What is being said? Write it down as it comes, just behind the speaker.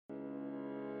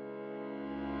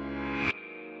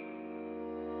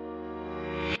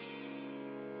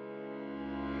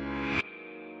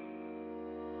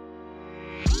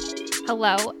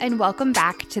Hello, and welcome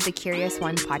back to the Curious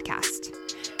One podcast.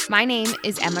 My name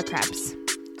is Emma Krebs.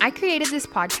 I created this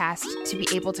podcast to be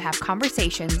able to have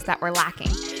conversations that were lacking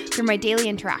through my daily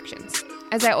interactions,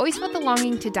 as I always felt the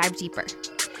longing to dive deeper.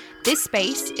 This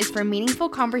space is for meaningful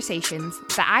conversations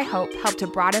that I hope help to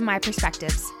broaden my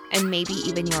perspectives and maybe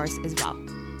even yours as well.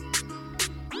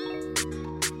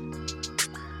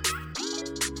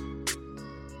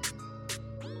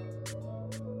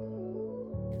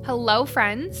 Hello,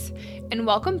 friends, and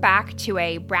welcome back to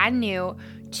a brand new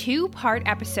two-part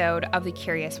episode of The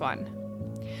Curious One.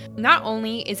 Not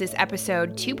only is this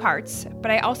episode two parts, but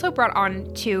I also brought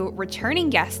on two returning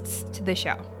guests to the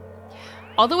show.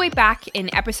 All the way back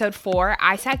in episode 4,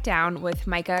 I sat down with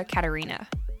Micah Katarina.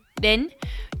 Then,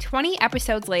 20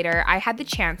 episodes later, I had the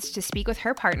chance to speak with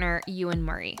her partner,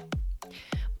 Euan.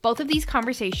 Both of these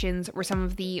conversations were some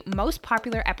of the most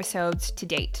popular episodes to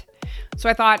date, so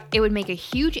I thought it would make a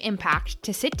huge impact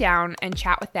to sit down and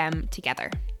chat with them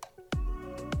together.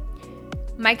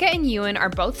 Micah and Euan are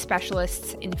both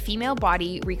specialists in female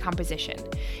body recomposition,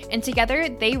 and together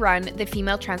they run the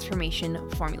Female Transformation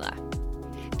Formula.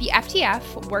 The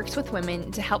FTF works with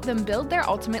women to help them build their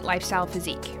ultimate lifestyle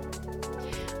physique.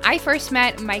 I first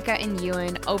met Micah and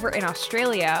Euan over in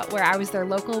Australia, where I was their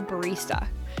local barista.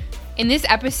 In this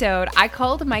episode, I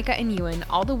called Micah and Euan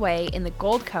all the way in the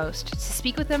Gold Coast to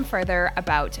speak with them further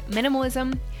about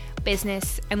minimalism,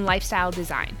 business, and lifestyle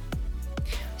design.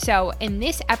 So, in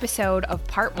this episode of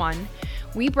part 1,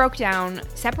 we broke down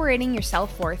separating your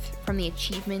self-worth from the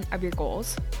achievement of your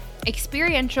goals,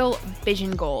 experiential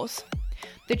vision goals,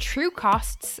 the true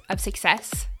costs of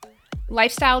success,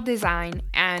 lifestyle design,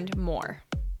 and more.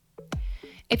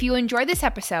 If you enjoyed this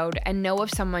episode and know of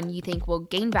someone you think will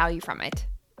gain value from it,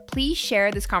 please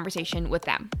share this conversation with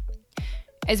them.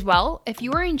 As well, if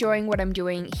you are enjoying what I'm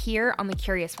doing here on The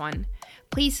Curious One,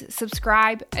 please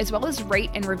subscribe as well as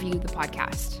rate and review the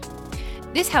podcast.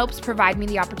 This helps provide me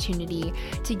the opportunity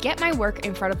to get my work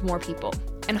in front of more people,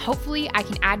 and hopefully I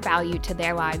can add value to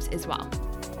their lives as well.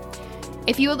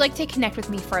 If you would like to connect with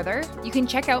me further, you can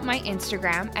check out my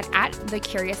Instagram at The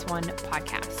Curious One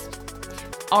Podcast.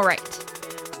 All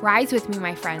right, rise with me,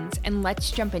 my friends, and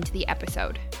let's jump into the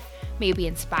episode. May you be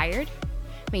inspired,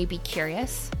 may you be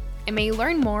curious, and may you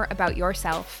learn more about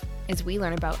yourself as we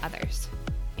learn about others.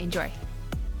 Enjoy.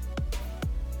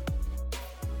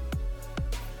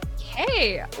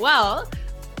 Okay, well,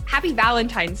 happy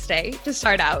Valentine's Day to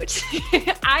start out.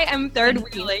 I am third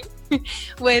wheeling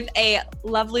with a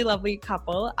lovely, lovely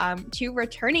couple, two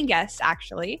returning guests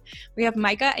actually. We have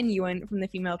Micah and Euan from the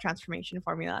Female Transformation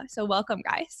Formula. So welcome,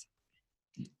 guys.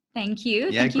 Thank you.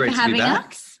 Yeah, Thank you for having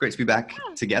us. Great to be back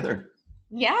together.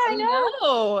 Yeah, I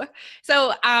know.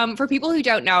 So for people who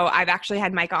don't know, I've actually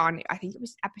had Micah on, I think it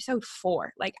was episode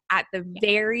 4, like at the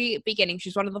very beginning.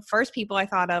 She's one of the first people I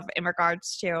thought of in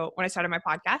regards to when I started my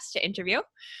podcast to interview.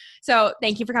 So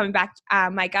thank you for coming back,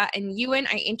 Micah. And Euan,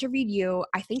 I interviewed you,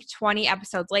 I think 20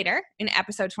 episodes later in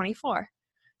episode 24.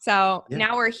 So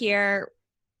now we're here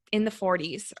in the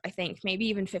 40s, I think, maybe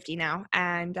even 50 now.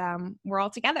 And we're all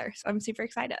together. So I'm super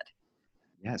excited.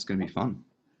 Yeah, it's going to be fun.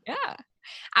 Yeah.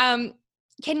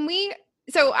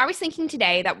 So I was thinking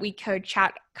today that we could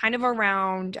chat kind of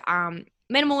around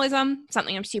minimalism,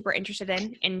 something I'm super interested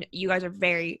in, and you guys are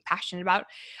very passionate about,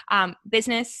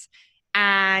 business,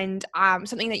 and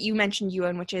something that you mentioned,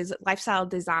 Euan, which is lifestyle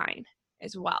design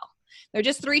as well. They're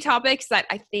just 3 topics that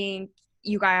I think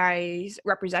you guys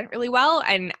represent really well,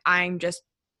 and I'm just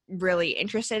really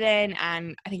interested in,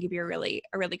 and I think it'd be a really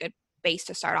good base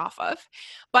to start off of.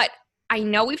 But I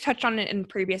know we've touched on it in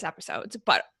previous episodes,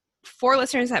 but for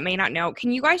listeners that may not know,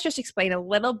 can you guys just explain a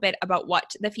little bit about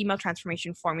what the Female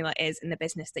Transformation Formula is in the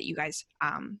business that you guys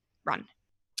run?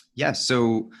 Yeah,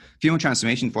 so Female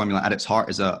Transformation Formula at its heart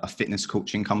is a fitness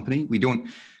coaching company. We don't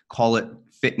call it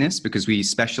fitness because we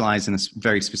specialize in a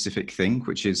very specific thing,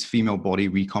 which is female body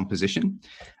recomposition.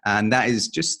 And that is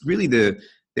just really the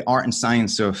art and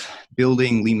science of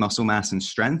building lean muscle mass and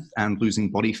strength and losing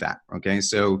body fat. Okay,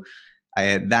 so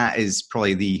that is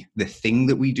probably the thing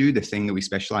that we do, the thing that we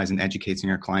specialize in educating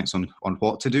our clients on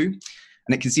what to do.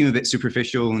 And it can seem a bit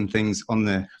superficial and things on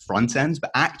the front end,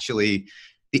 but actually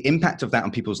the impact of that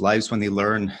on people's lives when they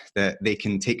learn that they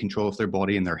can take control of their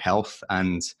body and their health.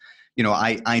 And, you know,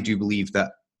 I do believe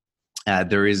that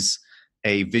there is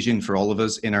a vision for all of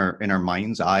us in our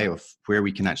mind's eye of where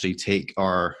we can actually take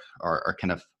our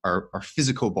kind of our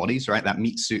physical bodies, right? That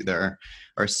meat suit that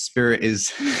our spirit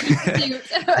is,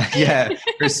 yeah,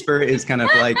 our spirit is kind of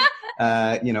like,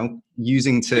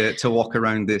 using to walk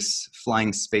around this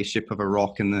flying spaceship of a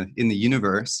rock in the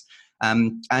universe.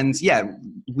 And yeah,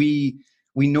 we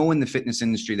we know in the fitness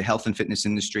industry, the health and fitness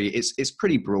industry, it's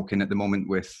pretty broken at the moment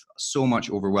with so much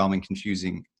overwhelming,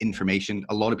 confusing information.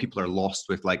 A lot of people are lost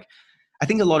with I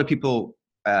think a lot of people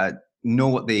know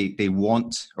what they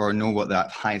want, or know what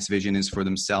that highest vision is for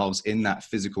themselves in that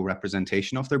physical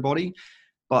representation of their body.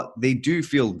 But they do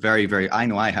feel very, very, I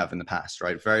know I have in the past,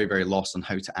 right? Very, very lost on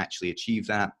how to actually achieve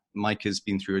that. Micah's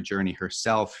been through a journey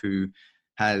herself who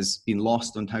has been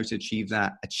lost on how to achieve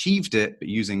that, achieved it, but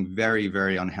using very,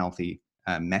 very unhealthy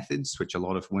methods, which a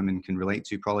lot of women can relate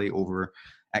to, probably over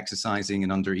exercising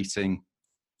and under eating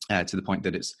to the point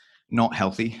that it's not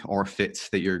healthy or fit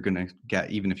that you're going to get,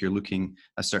 even if you're looking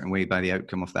a certain way, by the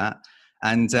outcome of that.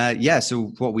 And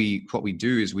so what we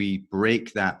do is we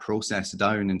break that process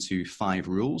down into 5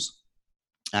 rules.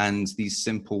 And these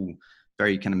simple,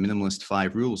 very kind of minimalist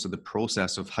 5 rules are the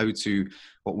process of how to,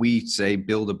 what we say,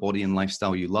 build a body and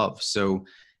lifestyle you love. So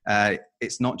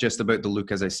it's not just about the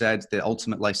look, as I said, the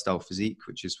ultimate lifestyle physique,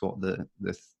 which is what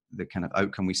the kind of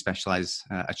outcome we specialize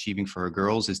achieving for our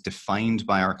girls, is defined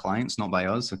by our clients, not by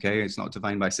us. Okay, it's not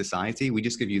defined by society. We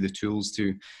just give you the tools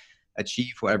to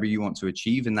achieve whatever you want to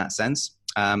achieve in that sense.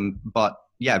 But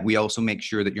yeah, we also make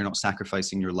sure that you're not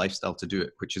sacrificing your lifestyle to do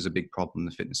it, which is a big problem in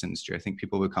the fitness industry. I think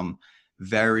people become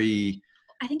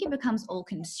I think it becomes all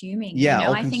consuming.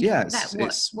 Yeah, I think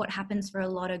that what happens for a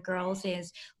lot of girls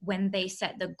is when they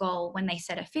set the goal, when they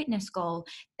set a fitness goal,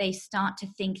 they start to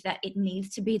think that it needs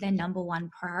to be their number one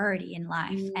priority in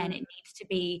life. And it needs to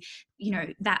be,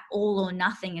 that all or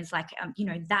nothing is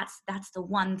that's the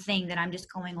one thing that I'm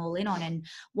just going all in on. And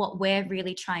what we're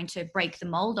really trying to break the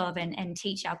mold of and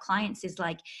teach our clients is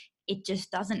it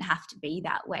just doesn't have to be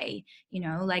that way.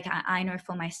 I know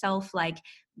for myself,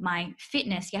 my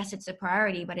fitness, yes, it's a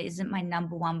priority, but it isn't my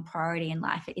number one priority in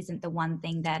life. It isn't the one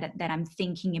thing that I'm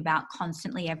thinking about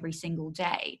constantly every single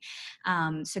day.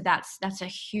 So that's a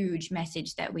huge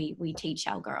message that we teach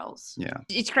our girls. Yeah.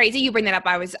 It's crazy you bring that up.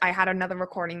 I had another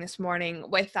recording this morning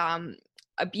with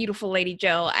a beautiful lady,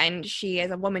 Jill, and she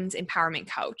is a women's empowerment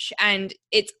coach. And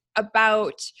it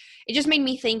just made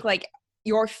me think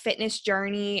your fitness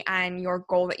journey and your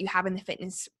goal that you have in the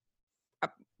fitness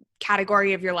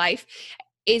category of your life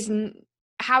is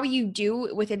how you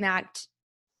do within that,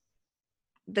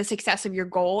 the success of your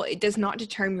goal. It does not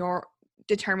determine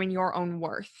your own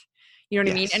worth. You know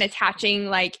what I mean? And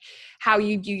attaching how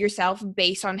you do yourself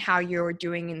based on how you're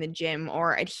doing in the gym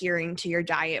or adhering to your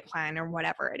diet plan or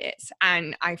whatever it is.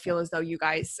 And I feel as though you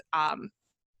guys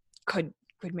could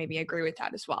maybe agree with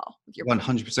that as well.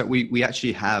 100%. We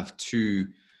actually have 2.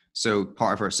 So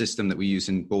part of our system that we use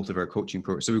in both of our coaching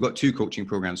programs. So we've got 2 coaching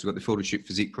programs. We've got the Photo Shoot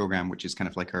Physique program, which is kind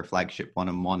of like our flagship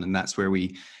one-on-one. And that's where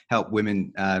we help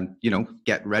women,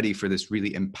 get ready for this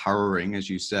really empowering, as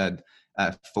you said,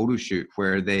 photo shoot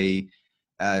where they,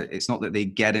 it's not that they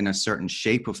get in a certain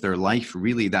shape of their life.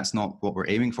 Really, that's not what we're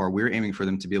aiming for. We're aiming for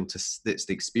them to be able to, it's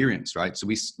the experience, right? So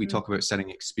we talk about setting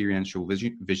experiential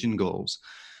vision goals.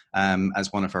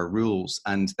 As one of our rules,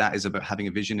 and that is about having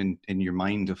a vision in your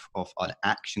mind of an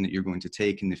action that you're going to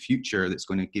take in the future that's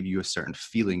going to give you a certain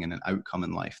feeling and an outcome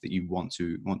in life that you want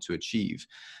to achieve.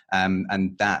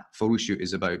 And that photo shoot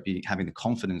is about having the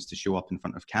confidence to show up in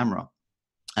front of camera.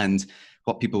 And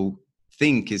what people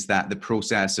think is that the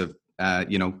process of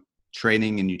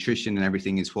training and nutrition and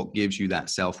everything is what gives you that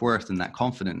self-worth and that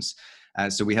confidence.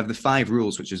 So we have the 5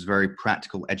 rules, which is a very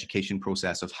practical education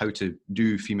process of how to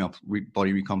do female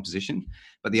body recomposition.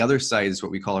 But the other side is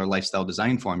what we call our lifestyle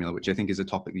design formula, which I think is a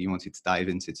topic that you wanted to dive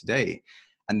into today.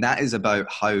 And that is about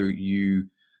how your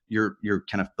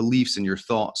kind of beliefs and your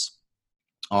thoughts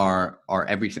are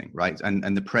everything, right?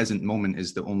 And the present moment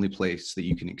is the only place that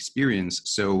you can experience.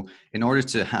 So in order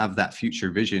to have that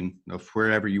future vision of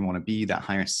wherever you want to be, that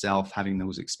higher self, having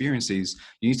those experiences,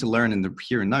 you need to learn in the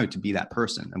here and now to be that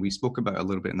person. And we spoke about a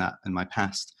little bit in my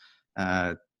past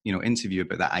interview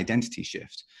about that identity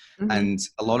shift. Mm-hmm. And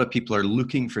a lot of people are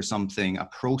looking for something, a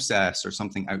process or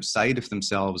something outside of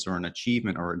themselves or an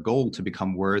achievement or a goal to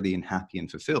become worthy and happy and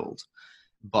fulfilled.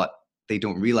 But they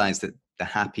don't realize that the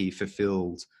happy,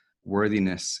 fulfilled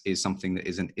worthiness is something that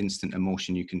is an instant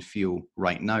emotion you can feel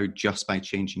right now just by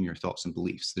changing your thoughts and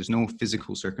beliefs. There's no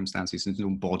physical circumstances, there's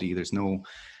no body, there's no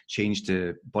change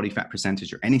to body fat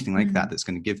percentage or anything like that that's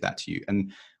going to give that to you.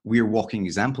 And we're walking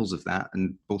examples of that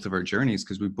in both of our journeys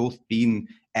because we've both been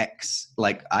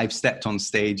I've stepped on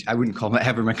stage. I wouldn't call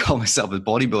myself a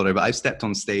bodybuilder, but I've stepped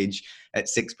on stage at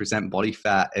 6% body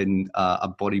fat in a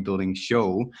bodybuilding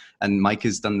show, and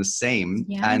Micah's done the same.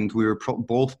 Yeah. And we were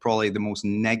both probably the most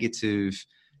negative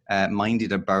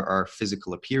minded about our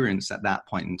physical appearance at that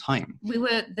point in time. We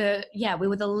were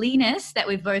the leanest that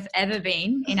we've both ever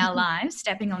been in our lives,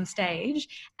 stepping on stage,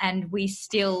 and we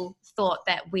still thought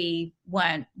that we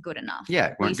weren't good enough.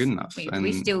 Yeah, weren't good enough.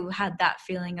 We still had that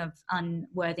feeling of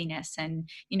unworthiness. And,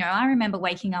 you know, I remember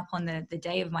waking up on the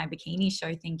day of my bikini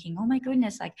show thinking, oh my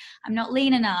goodness, like I'm not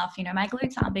lean enough, you know, my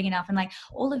glutes aren't big enough, and like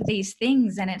all of these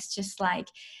things. And it's just like,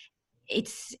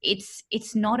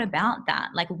 it's not about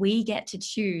that. Like, we get to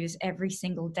choose every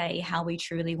single day how we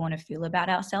truly want to feel about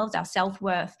ourselves. Our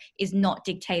self-worth is not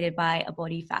dictated by a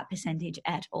body fat percentage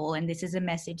at all. And this is a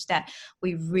message that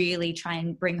we really try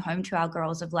and bring home to our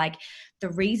girls, of like, the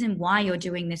reason why you're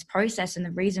doing this process and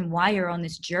the reason why you're on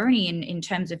this journey in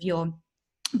terms of your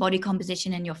body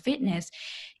composition and your fitness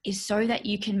is so that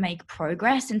you can make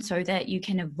progress and so that you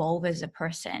can evolve as a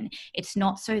person. It's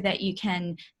not so that you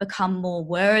can become more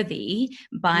worthy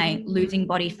by losing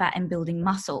body fat and building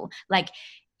muscle. Like,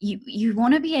 you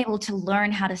want to be able to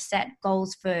learn how to set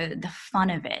goals for the fun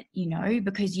of it, you know,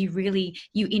 because you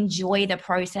enjoy the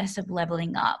process of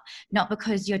leveling up, not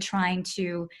because you're trying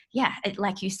to,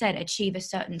 like you said, achieve a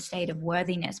certain state of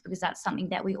worthiness, because that's something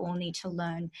that we all need to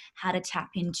learn how to tap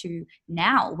into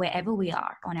now, wherever we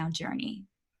are on our journey.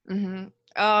 Mm-hmm.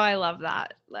 Oh, I love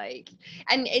that. Like,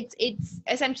 and it's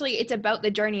essentially, it's about the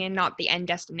journey and not the end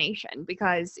destination,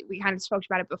 because we kind of spoke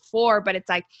about it before, but it's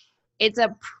like, it's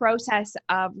a process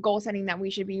of goal setting that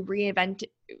we should be reinventing,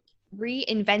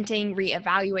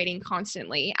 reevaluating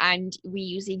constantly. And we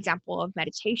use the example of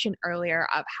meditation earlier,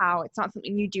 of how it's not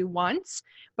something you do once,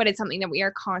 but it's something that we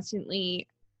are constantly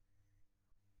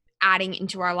adding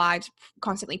into our lives,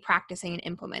 constantly practicing and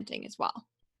implementing as well.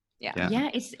 Yeah,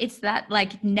 it's that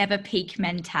like never peak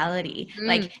mentality.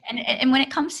 Like, and when it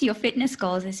comes to your fitness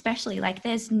goals, especially, like,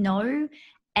 there's no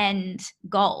end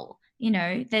goal. You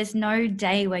know, there's no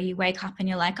day where you wake up and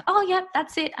you're like, oh, yep,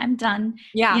 that's it, I'm done.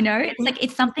 Yeah. You know, it's like,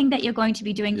 it's something that you're going to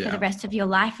be doing for the rest of your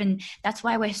life. And that's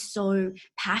why we're so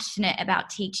passionate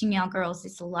about teaching our girls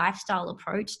this lifestyle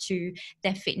approach to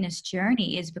their fitness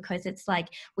journey, is because it's like,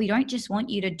 we don't just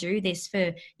want you to do this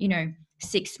for, you know,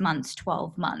 6 months,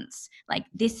 12 months. Like,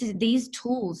 these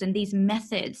tools and these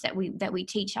methods that we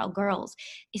teach our girls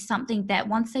is something that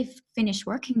once they've finished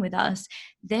working with us,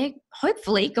 they're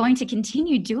hopefully going to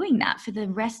continue doing that for the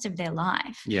rest of their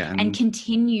life. And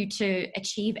continue to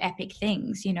achieve epic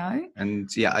things, you know? And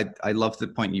I love the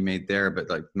point you made there about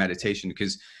like meditation,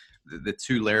 because the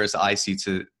two layers I see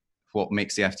to what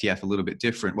makes the FTF a little bit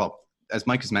different. Well, as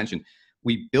Mike has mentioned,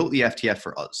 we built the FTF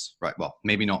for us, right? Well,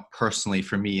 maybe not personally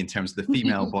for me in terms of the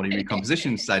female body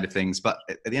recomposition side of things, but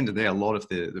at the end of the day, a lot of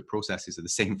the processes are the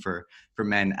same for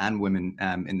men and women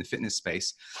in the fitness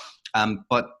space.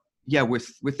 But yeah,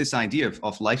 with this idea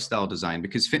of lifestyle design,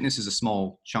 because fitness is a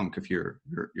small chunk of your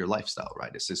lifestyle,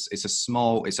 right?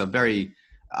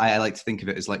 I like to think of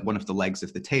it as like one of the legs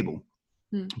of the table,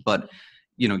 but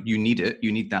you know, you need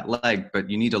that leg, but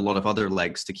you need a lot of other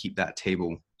legs to keep that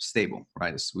table stable,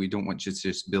 right? So we don't want you to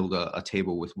just build a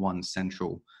table with one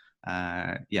central,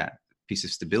 piece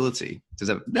of stability. Does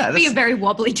that? That'd be a very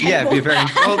wobbly table. Yeah, it'd be a very.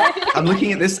 Well,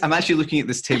 I'm actually looking at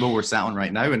this table we're sat on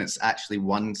right now, and it's actually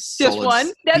one solid. Just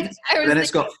one. Then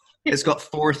it's got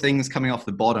 4 things coming off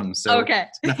the bottom, so okay.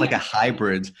 It's kind of like a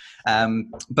hybrid.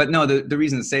 But no, the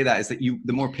reason to say that is that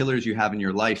the more pillars you have in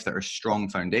your life that are strong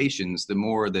foundations, the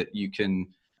more that you can,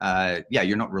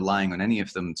 you're not relying on any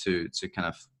of them to kind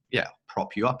of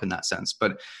prop you up in that sense.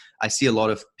 But I see a lot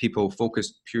of people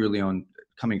focused purely on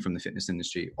coming from the fitness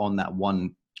industry on that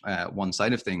one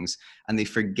side of things, and they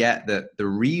forget that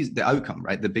the outcome,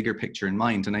 right, the bigger picture in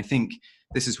mind. And I think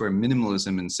this is where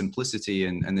minimalism and simplicity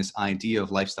and this idea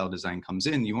of lifestyle design comes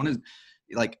in. You want to,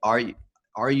 like,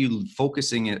 are you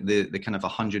focusing at the kind of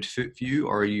 100-foot view,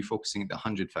 or are you focusing at the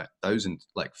 100,000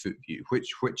 like foot view?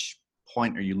 Which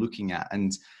point are you looking at?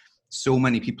 And so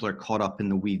many people are caught up in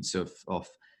the weeds of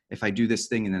if I do this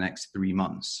thing in the next 3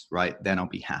 months, right, then I'll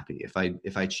be happy. If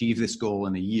I achieve this goal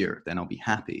in a year, then I'll be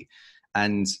happy.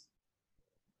 And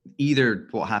either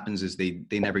what happens is they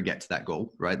never get to that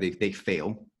goal, right? They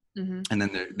fail. Mm-hmm. And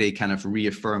then they kind of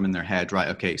reaffirm in their head, right,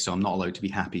 okay, so I'm not allowed to be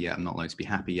happy yet. I'm not allowed to be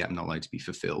happy yet. I'm not allowed to be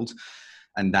fulfilled.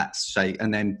 And that's like,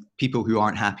 and then people who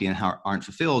aren't happy and aren't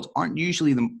fulfilled aren't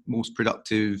usually the most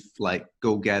productive, like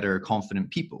go-getter,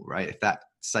 confident people, right? If that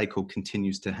cycle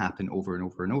continues to happen over and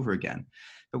over and over again.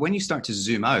 But when you start to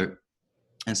zoom out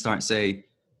and start say,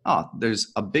 oh,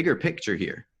 there's a bigger picture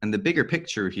here. And the bigger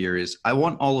picture here is I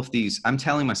want all of these. I'm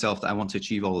telling myself that I want to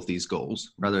achieve all of these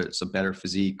goals, whether it's a better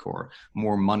physique or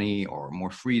more money or more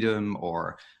freedom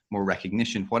or more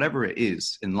recognition, whatever it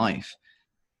is in life,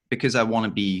 because I want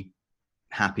to be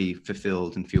happy,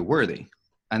 fulfilled, and feel worthy.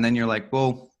 And then you're like,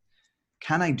 well,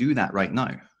 can I do that right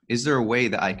now? Is there a way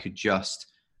that I could just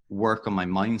work on my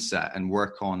mindset and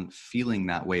work on feeling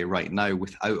that way right now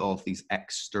without all of these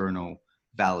external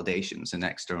validations and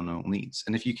external needs?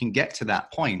 And if you can get to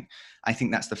that point, I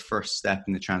think that's the first step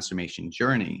in the transformation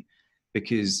journey,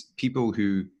 because people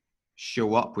who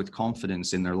show up with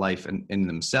confidence in their life and in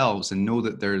themselves and know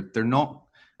that they're not,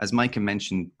 as Micah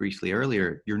mentioned briefly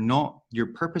earlier, your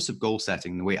purpose of goal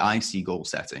setting, the way I see goal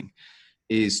setting,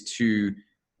 is to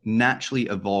naturally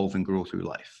evolve and grow through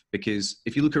life. Because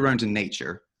if you look around in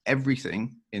nature,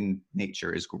 everything in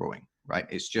nature is growing, right?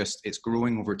 It's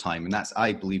growing over time. And that's,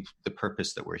 I believe, the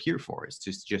purpose that we're here for, is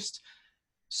to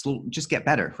just get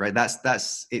better, right?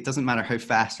 That's it. Doesn't matter how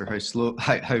fast or how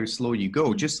slow you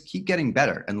go, just keep getting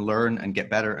better and learn and get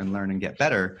better and learn and get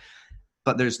better.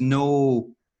 But there's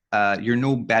you're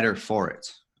no better for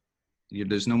it.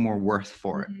 There's no more worth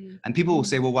for it. And people will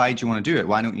say, well, why do you want to do it?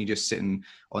 Why don't you just sit on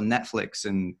Netflix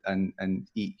and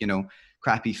eat,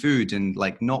 crappy food and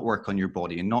like not work on your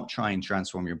body and not try and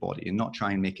transform your body and not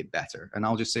try and make it better? And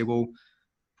I'll just say, well,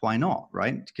 why not,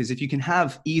 right? Because if you can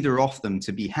have either of them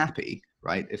to be happy,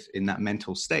 right, if in that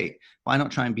mental state, why not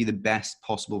try and be the best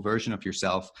possible version of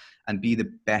yourself and be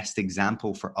the best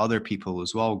example for other people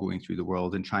as well going through the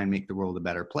world, and try and make the world a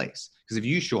better place? Because if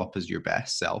you show up as your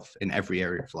best self in every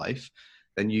area of life,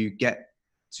 then you get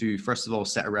to, first of all,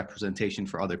 set a representation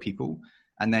for other people,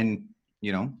 and then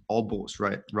all boats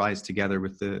rise together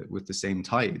with the same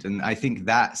tide. And I think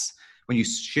that's when you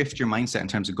shift your mindset in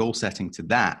terms of goal setting to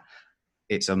that,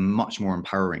 it's a much more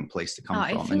empowering place to come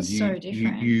from. It feels so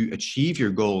different. You achieve your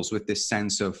goals with this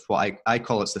sense of what I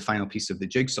call it's the final piece of the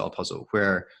jigsaw puzzle,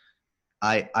 where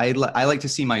I like to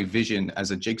see my vision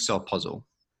as a jigsaw puzzle.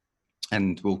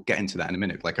 And we'll get into that in a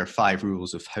minute, like our 5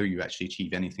 rules of how you actually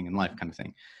achieve anything in life kind of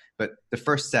thing. But the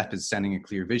first step is setting a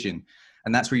clear vision.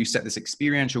 And that's where you set this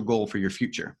experiential goal for your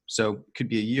future. So it could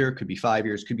be a year, could be 5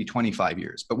 years, could be 25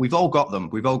 years. But we've all got them.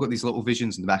 We've all got these little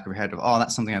visions in the back of our head of, oh,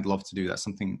 that's something I'd love to do. That's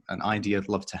an idea I'd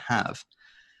love to have.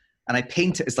 And I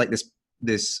paint it as like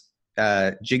this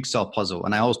jigsaw puzzle.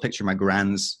 And I always picture my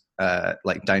grand's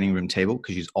like dining room table,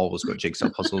 because she's always got jigsaw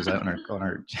puzzles out on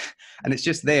her, and it's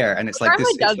just there. And it's like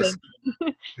this.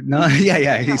 No,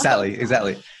 yeah,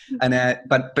 exactly. And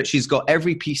but she's got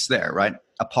every piece there, right?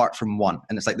 Apart from one,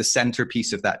 and it's like the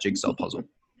centerpiece of that jigsaw puzzle.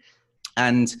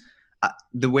 And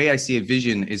the way I see a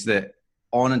vision is that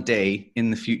on a day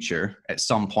in the future, at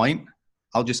some point,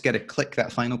 I'll just get to click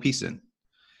that final piece in.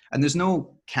 And there's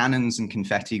no cannons and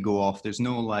confetti go off. There's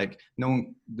no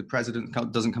the president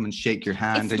doesn't come and shake your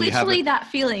hand. It's and literally you have that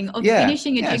feeling of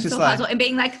finishing a jigsaw puzzle and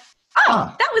being like,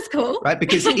 that was cool. Right,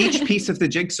 because each piece of the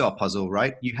jigsaw puzzle,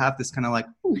 right, you have this kind of like,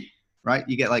 ooh, right?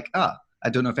 You get like, I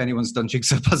don't know if anyone's done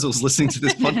jigsaw puzzles listening to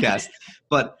this podcast,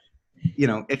 but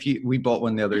we bought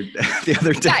one the other day. Yeah,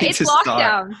 it's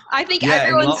lockdown. I think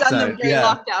everyone's done them during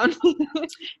lockdown.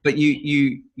 But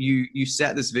you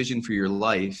set this vision for your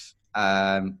life,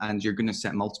 and you're going to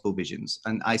set multiple visions.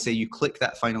 And I say you click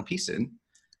that final piece in,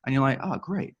 and you're like, oh,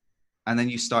 great. And then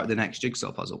you start the next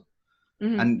jigsaw puzzle.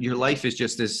 Mm-hmm. And your life is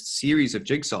just this series of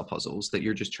jigsaw puzzles that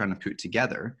you're just trying to put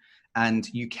together. And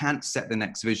you can't set the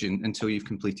next vision until you've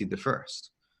completed the first.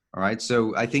 All right.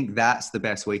 So I think that's the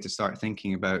best way to start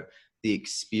thinking about the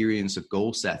experience of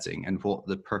goal setting and what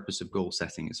the purpose of goal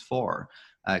setting is for.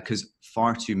 Because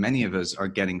far too many of us are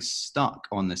getting stuck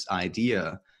on this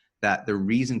idea that the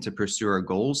reason to pursue our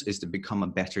goals is to become a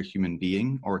better human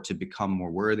being, or to become more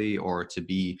worthy, or to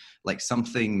be like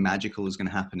something magical is going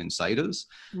to happen inside us.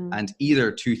 And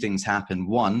either two things happen.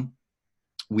 One,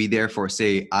 we therefore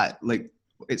say,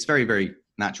 it's very, very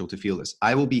natural to feel this.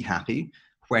 I will be happy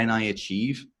when I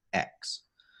achieve X.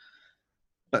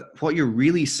 But what you're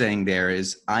really saying there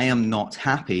is, I am not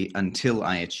happy until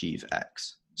I achieve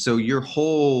X. So your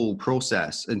whole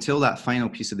process, until that final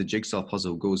piece of the jigsaw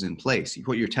puzzle goes in place,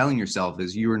 what you're telling yourself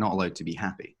is you are not allowed to be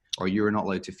happy, or you're not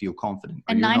allowed to feel confident.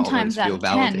 And 9 times out of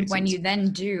 10, when you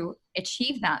then do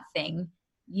achieve that thing,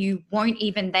 you won't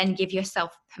even then give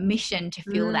yourself permission to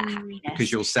feel that happiness,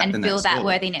 because you'll set and feel that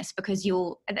worthiness, because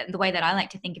the way that I like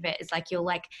to think of it is like you're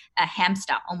like a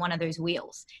hamster on one of those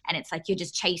wheels, and it's like you're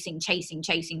just chasing,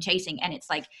 and it's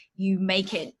like you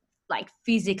make it like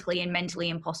physically and mentally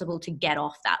impossible to get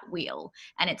off that wheel.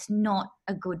 And it's not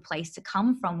a good place to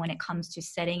come from when it comes to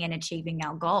setting and achieving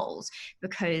our goals,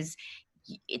 because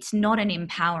it's not an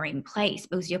empowering place,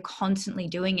 because you're constantly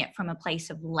doing it from a place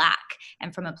of lack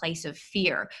and from a place of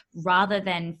fear, rather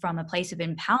than from a place of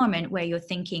empowerment where you're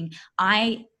thinking,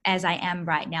 as I am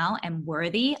right now, am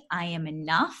worthy, I am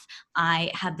enough, I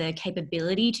have the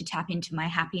capability to tap into my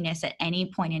happiness at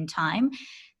any point in time.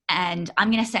 And I'm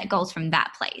going to set goals from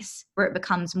that place where it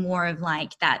becomes more of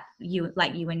like that,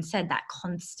 like Euan said, that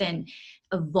constant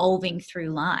evolving through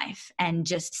life and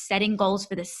just setting goals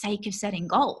for the sake of setting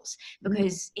goals,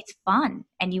 because it's fun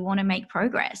and you want to make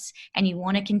progress and you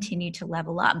want to continue to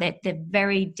level up. They're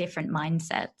very different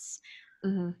mindsets.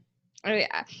 Mm-hmm.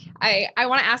 I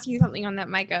want to ask you something on that,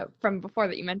 Micah, from before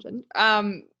that you mentioned.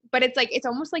 But it's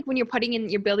almost like when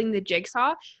you're building the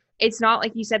jigsaw, it's not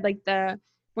like you said, like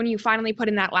when you finally put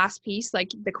in that last piece, like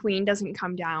the queen doesn't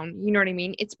come down, you know what I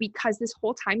mean? It's because this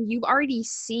whole time you've already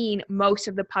seen most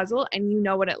of the puzzle and you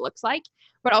know what it looks like.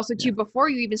 But also too, before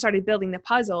you even started building the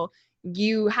puzzle,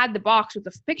 you had the box with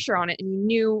the picture on it and you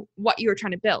knew what you were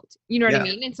trying to build, you know what I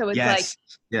mean? And so it's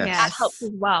that helps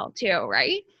as well too,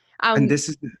 right? And this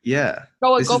is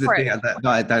go for it.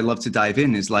 That I love to dive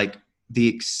in is like the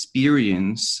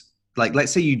experience. Like,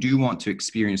 let's say you do want to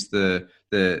experience the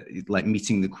like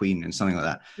meeting the queen and something like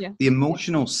that. Yeah. The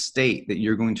emotional state that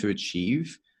you're going to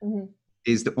achieve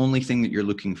is the only thing that you're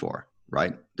looking for,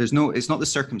 right? It's not the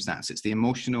circumstance, it's the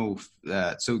emotional.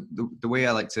 So the way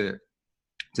I like to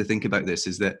think about this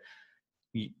is that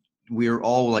we're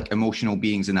all like emotional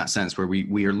beings in that sense, where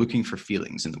we are looking for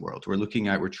feelings in the world.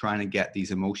 We're trying to get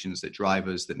these emotions that drive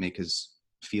us, that make us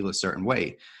feel a certain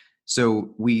way.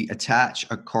 So we attach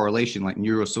a correlation, like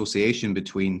neuroassociation,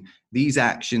 between these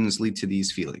actions lead to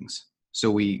these feelings. So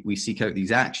we seek out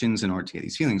these actions in order to get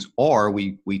these feelings, or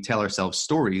we tell ourselves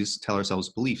stories, tell ourselves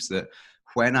beliefs that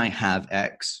when I have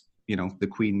X, the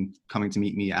queen coming to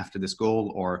meet me after this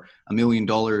goal, or $1 million,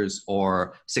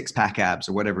 or 6-pack abs,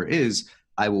 or whatever it is,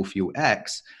 I will feel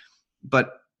X.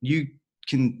 But you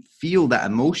can feel that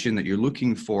emotion that you're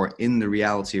looking for in the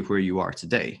reality of where you are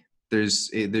today.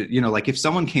 Like if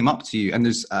someone came up to you, and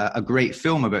there's a great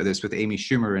film about this with Amy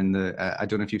Schumer in I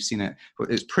don't know if you've seen it,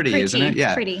 but it's pretty, isn't it?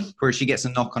 Yeah. Pretty. Where she gets a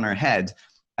knock on her head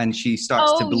and she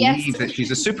starts to believe that she's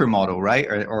a supermodel, right?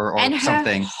 Or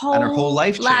something. And her whole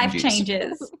life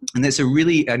changes. And it's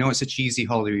I know it's a cheesy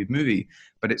Hollywood movie,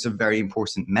 but it's a very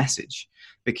important message,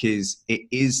 because it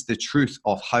is the truth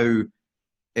of how,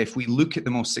 if we look at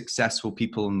the most successful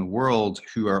people in the world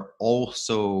who are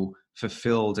also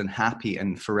fulfilled and happy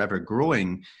and forever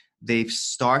growing, they've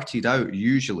started out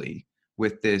usually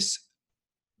with this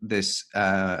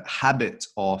habit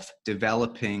of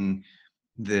developing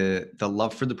the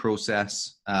love for the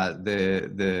process,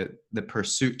 the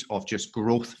pursuit of just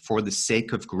growth for the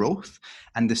sake of growth,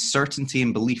 and the certainty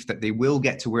and belief that they will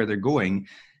get to where they're going,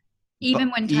 even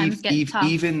when times get tough,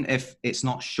 even if it's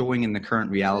not showing in the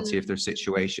current reality of their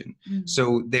situation.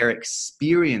 So their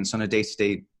experience on a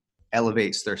day-to-day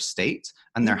elevates their state,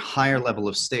 and their higher level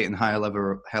of state and higher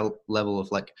level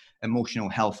of like emotional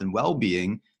health and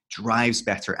well-being drives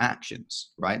better actions,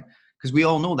 right? Because we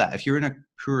all know that if you're in a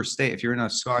poor state, if you're in a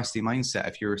scarcity mindset,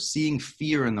 if you're seeing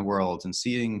fear in the world and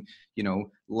seeing,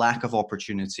 lack of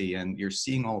opportunity, and you're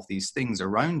seeing all of these things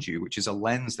around you, which is a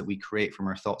lens that we create from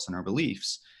our thoughts and our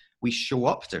beliefs, we show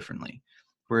up differently.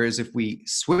 Whereas if we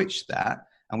switch that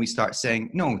and we start saying,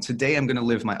 no, today I'm going to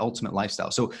live my ultimate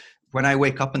lifestyle. So when I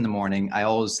wake up in the morning, I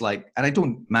always and I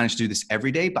don't manage to do this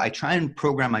every day, but I try and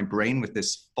program my brain with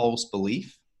this false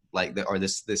belief, or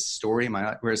this story in my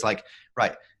life, where it's like,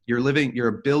 right, you're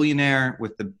a billionaire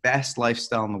with the best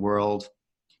lifestyle in the world.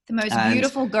 The most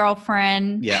beautiful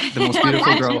girlfriend. Yeah, the most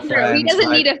beautiful girlfriend. He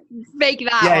doesn't need to fake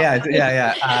that.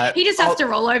 Yeah. He just has to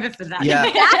roll over for that. Yeah,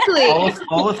 exactly.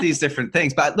 All of these different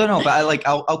things, but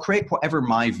I'll create whatever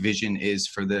my vision is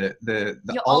for the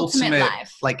ultimate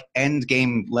life, like end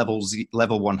game level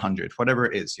 100, whatever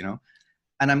it is,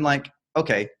 And I'm like,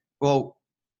 okay, well,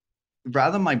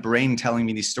 rather than my brain telling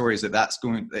me these stories that's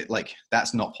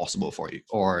not possible for you,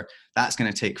 or that's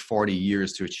going to take 40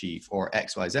 years to achieve, or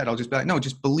X, Y, Z, I'll just be like, no,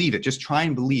 just believe it. Just try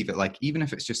and believe it. Like, even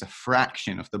if it's just a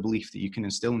fraction of the belief that you can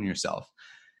instill in yourself,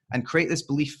 and create this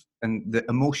belief and the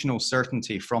emotional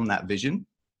certainty from that vision.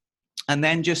 And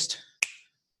then just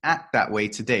act that way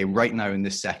today, right now, in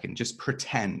this second. Just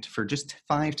pretend for just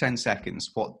 5-10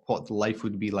 seconds what life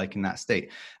would be like in that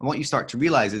state. And what you start to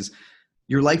realize is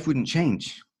your life wouldn't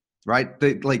change. Right?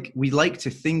 We like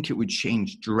to think it would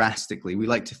change drastically. We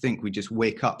like to think we just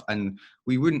wake up and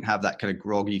we wouldn't have that kind of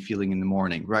groggy feeling in the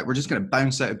morning, right? We're just going to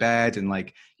bounce out of bed and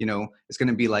it's going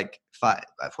to be like,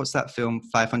 what's that film,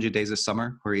 500 Days of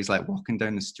Summer, where he's like walking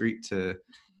down the street to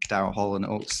Daryl Hall and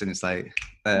Oates, and it's like,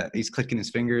 he's clicking his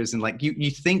fingers, and like,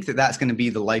 you think that that's going to be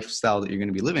the lifestyle that you're going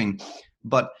to be living.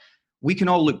 But we can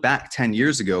all look back 10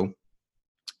 years ago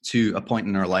to a point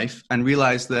in our life and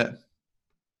realize that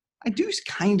I do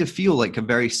kind of feel like a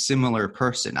very similar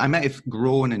person. I might have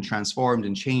grown and transformed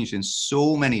and changed in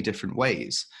so many different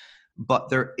ways, but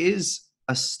there is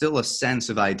still a sense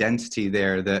of identity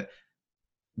there that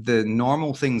the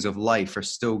normal things of life are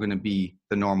still going to be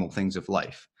the normal things of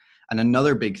life. And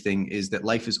another big thing is that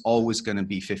life is always going to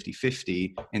be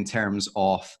 50-50 in terms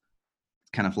of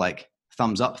kind of like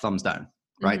thumbs up, thumbs down,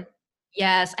 right? Mm-hmm.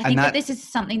 Yes, I think that this is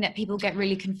something that people get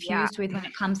really confused with when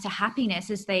it comes to happiness,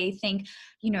 is they think,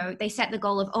 they set the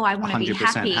goal of, I want to be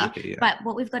happy. But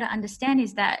what we've got to understand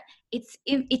is that it's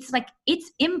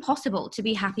impossible to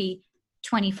be happy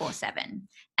 24/7.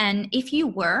 And if you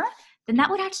were, then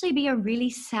that would actually be a really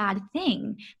sad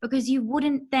thing, because you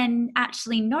wouldn't then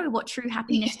actually know what true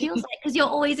happiness feels like, because you're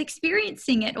always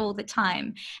experiencing it all the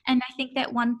time. And I think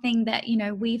that one thing that,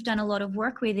 we've done a lot of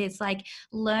work with is like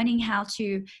learning how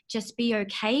to just be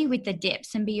okay with the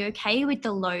dips and be okay with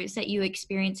the lows that you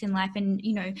experience in life, and,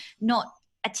 not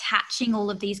attaching all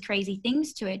of these crazy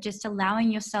things to it, just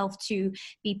allowing yourself to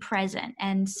be present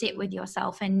and sit with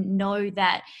yourself and know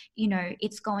that,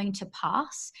 it's going to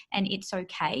pass and it's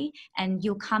okay. And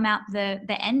you'll come out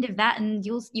the end of that, and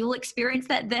you'll experience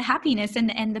the happiness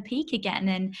and the peak again.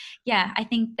 And yeah, I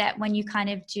think that when you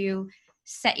kind of do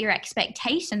set your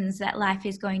expectations that life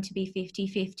is going to be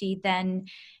 50-50, then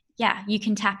you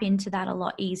can tap into that a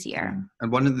lot easier.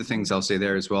 And one of the things I'll say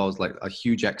there as well is like a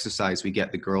huge exercise we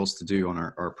get the girls to do on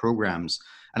our programs.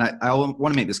 And I want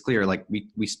to make this clear, like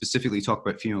we specifically talk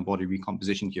about female body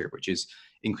recomposition here, which is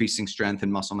increasing strength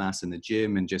and muscle mass in the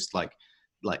gym and just like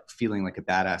feeling like a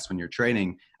badass when you're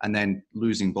training, and then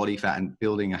losing body fat and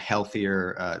building a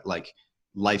healthier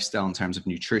lifestyle in terms of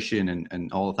nutrition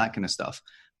and all of that kind of stuff.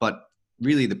 But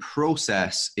really the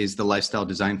process is the lifestyle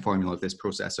design formula of this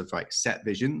process of like set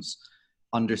visions,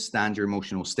 understand your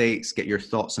emotional states, get your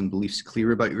thoughts and beliefs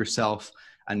clear about yourself,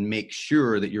 and make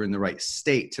sure that you're in the right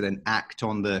state to then act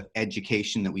on the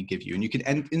education that we give you. And you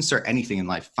can insert anything in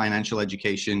life, financial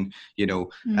education,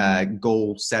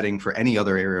 goal setting for any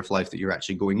other area of life that you're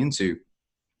actually going into.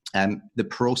 The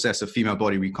process of female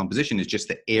body recomposition is just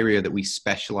the area that we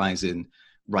specialize in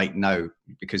right now,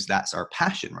 because that's our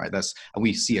passion, right? And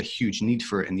we see a huge need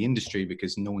for it in the industry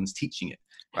because no one's teaching it,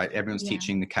 right? Everyone's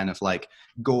teaching the kind of like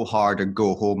go hard or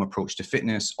go home approach to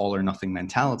fitness, all or nothing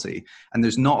mentality. And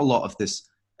there's not a lot of this,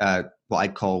 what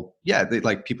I'd call,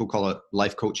 like people call it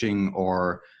life coaching,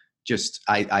 or just,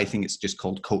 I think it's just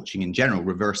called coaching in general,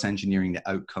 reverse engineering the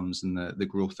outcomes and the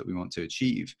growth that we want to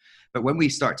achieve. But when we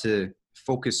start to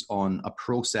focus on a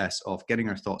process of getting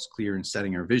our thoughts clear and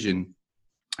setting our vision,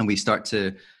 and we start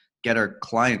to get our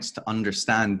clients to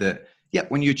understand that,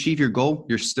 when you achieve your goal,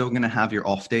 you're still going to have your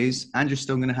off days and you're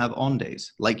still going to have on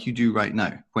days like you do right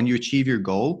now. When you achieve your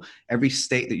goal, every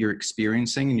state that you're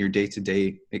experiencing in your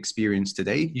day-to-day experience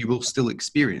today, you will still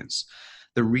experience.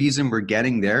 The reason we're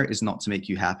getting there is not to make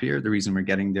you happier. The reason we're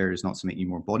getting there is not to make you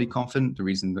more body confident. The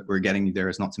reason that we're getting you there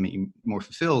is not to make you more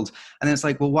fulfilled. And then it's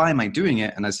like, well, why am I doing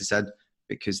it? And as I said,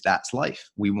 because that's life.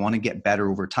 We want to get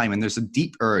better over time. And there's a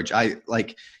deep urge.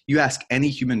 You ask any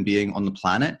human being on the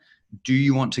planet, do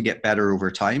you want to get better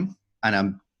over time?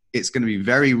 And it's going to be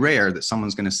very rare that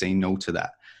someone's going to say no to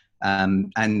that.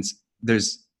 And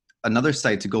there's another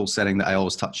side to goal setting that I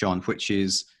always touch on, which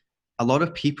is a lot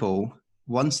of people,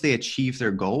 once they achieve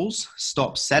their goals,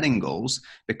 stop setting goals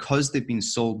because they've been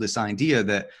sold this idea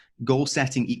that goal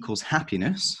setting equals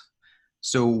happiness.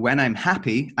 So when I'm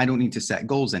happy, I don't need to set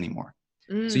goals anymore.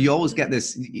 So you always get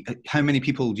this, how many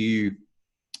people do you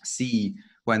see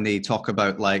when they talk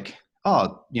about like,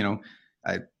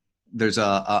 there's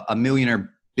a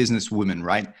millionaire businesswoman,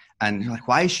 right? And you're like,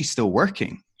 why is she still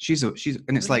working?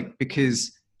 And it's like,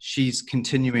 because she's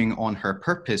continuing on her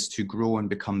purpose to grow and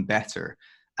become better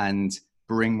and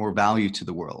bring more value to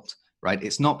the world, right?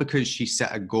 It's not because she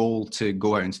set a goal to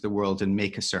go out into the world and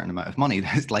make a certain amount of money.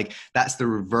 That's the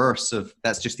reverse of,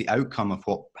 that's just the outcome of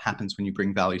what happens when you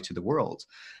bring value to the world.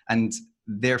 And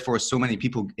therefore, so many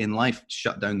people in life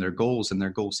shut down their goals and their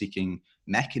goal-seeking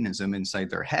mechanism inside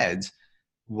their head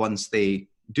once they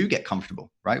do get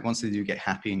comfortable, right? Once they do get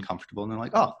happy and comfortable, and they're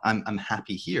like, oh, I'm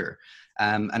happy here.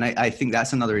 And I think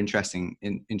that's another interesting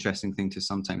thing to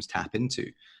sometimes tap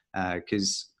into,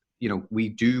 because, we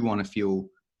do want to feel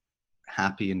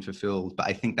happy and fulfilled, but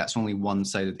I think that's only one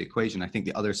side of the equation. I think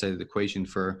the other side of the equation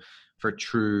for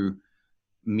true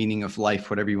meaning of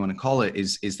life, whatever you want to call it,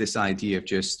 is this idea of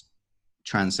just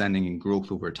transcending and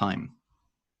growth over time.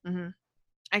 Mm-hmm.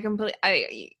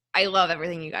 I love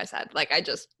everything you guys said. Like, I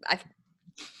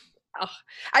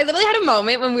literally had a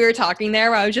moment when we were talking there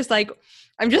where I was just like,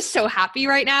 I'm just so happy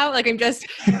right now. Like, just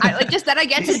that I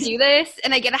get to do this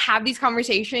and I get to have these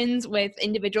conversations with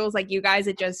individuals like you guys.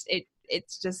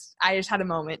 I just had a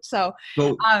moment. So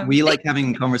well, we like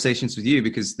having conversations with you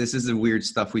because this is the weird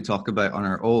stuff we talk about on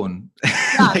our own,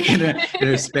 like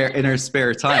in our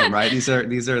spare time, right? These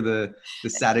are the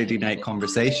Saturday night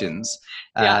conversations.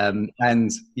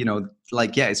 And you know,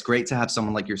 like, yeah, it's great to have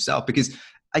someone like yourself, because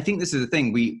I think this is the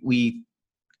thing.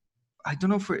 I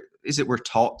don't know if we're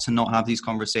taught to not have these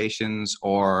conversations,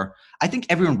 or I think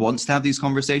everyone wants to have these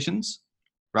conversations,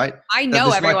 right? I know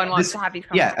everyone wants to have these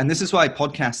conversations. Yeah, and this is why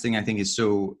podcasting, I think, is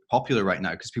so popular right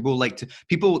now, because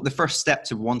the first step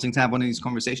to wanting to have one of these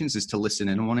conversations is to listen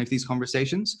in on one of these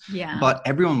conversations. Yeah. But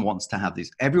everyone wants to have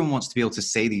these. Everyone wants to be able to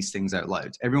say these things out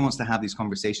loud. Everyone wants to have these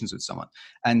conversations with someone.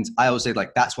 And I always say,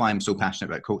 like, that's why I'm so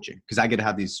passionate about coaching, because I get to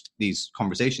have these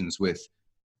conversations with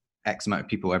X amount of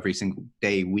people every single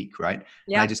day, week, right?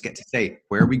 Yeah. And I just get to say,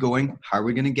 where are we going? How are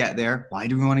we going to get there? Why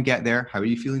do we want to get there? How are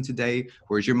you feeling today?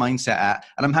 Where's your mindset at?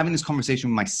 And I'm having this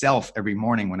conversation with myself every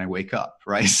morning when I wake up,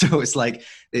 right? So it's like,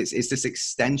 it's this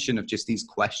extension of just these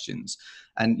questions.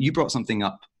 And you brought something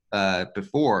up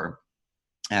before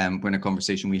when a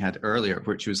conversation we had earlier,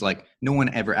 which was like, no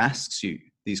one ever asks you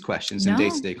these questions in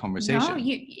day-to-day conversation. No,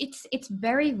 it's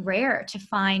very rare to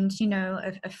find, you know,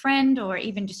 a friend or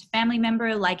even just a family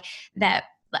member like that.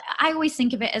 I always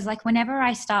think of it as like, whenever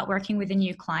I start working with a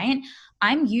new client,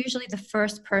 I'm usually the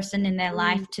first person in their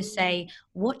life to say,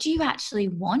 what do you actually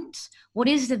want? What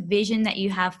is the vision that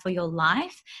you have for your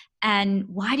life? And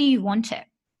why do you want it?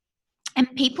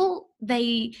 And people,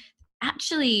 they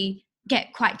actually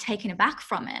get quite taken aback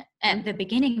from it at the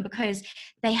beginning, because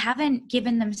they haven't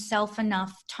given themselves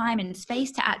enough time and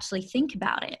space to actually think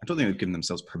about it. I don't think they've given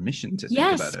themselves permission to think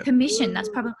about it. Yes, permission. That's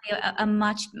probably a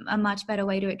much better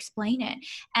way to explain it.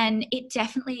 And it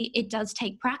does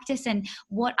take practice. And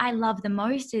what I love the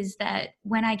most is that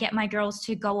when I get my girls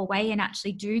to go away and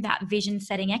actually do that vision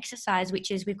setting exercise, which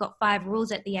is, we've got 5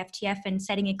 rules at the FTF, and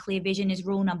setting a clear vision is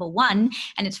rule number 1.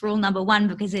 And it's rule number 1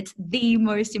 because it's the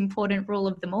most important rule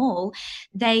of them all.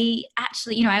 They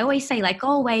actually, you know, I always say, like,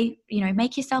 go away, you know,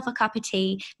 make yourself a cup of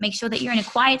tea, make sure that you're in a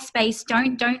quiet space.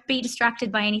 Don't be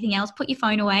distracted by anything else. Put your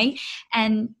phone away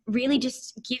and really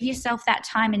just give yourself that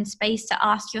time and space to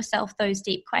ask yourself those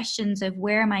deep questions of,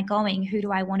 where am I going? Who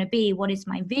do I want to be? What is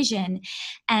my vision?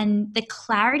 And the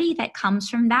clarity that comes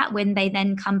from that, when they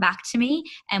then come back to me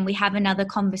and we have another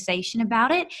conversation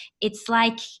about it, it's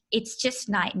like, it's just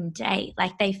night and day.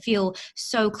 Like, they feel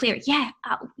so clear. Yeah.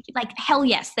 Like, hell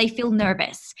yes. They feel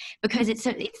nervous because it's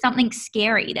something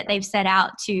scary that they've set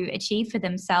out to achieve for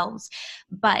themselves.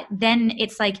 But then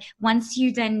it's like, once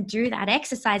you then do that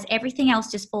exercise, everything else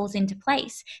just falls into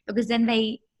place, because then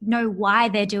they know why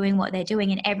they're doing what they're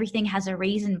doing, and everything has a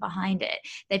reason behind it.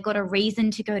 They've got a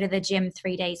reason to go to the gym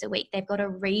 3 days a week. They've got a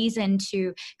reason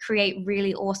to create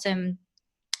really awesome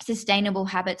sustainable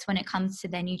habits when it comes to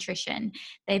their nutrition.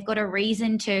 They've got a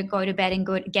reason to go to bed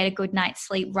and get a good night's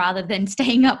sleep rather than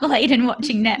staying up late and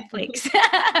watching Netflix.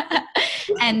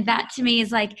 And that to me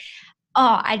is like,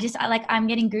 I'm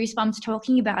getting goosebumps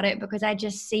talking about it, because I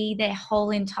just see their whole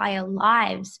entire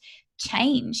lives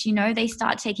change. You know, they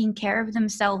start taking care of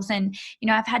themselves. And, you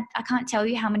know, I can't tell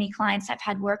you how many clients I've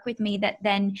had work with me that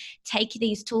then take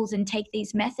these tools and take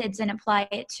these methods and apply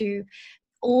it to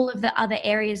all of the other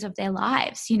areas of their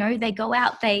lives. You know, they go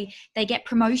out, they get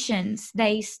promotions,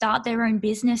 they start their own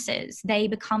businesses, they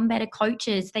become better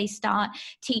coaches, they start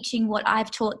teaching what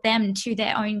I've taught them to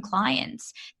their own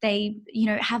clients, they, you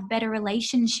know, have better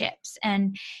relationships.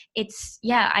 And it's,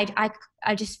 I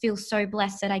just feel so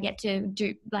blessed that I get to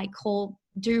do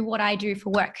what I do for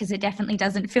work, because it definitely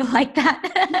doesn't feel like that.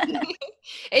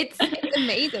 It's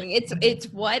amazing. It's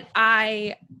what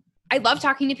I love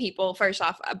talking to people, first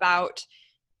off, about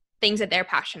things that they're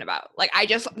passionate about. Like,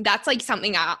 that's like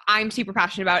something I'm super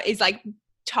passionate about, is like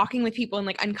talking with people and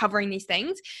like uncovering these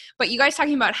things. But you guys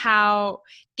talking about how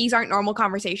these aren't normal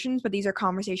conversations, but these are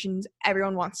conversations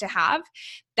everyone wants to have.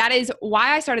 That is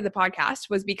why I started the podcast,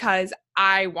 was because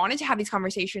I wanted to have these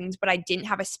conversations, but I didn't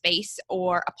have a space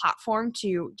or a platform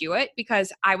to do it,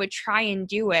 because I would try and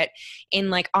do it in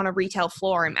like on a retail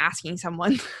floor and asking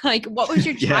someone like, what was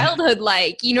your childhood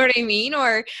like? You know what I mean?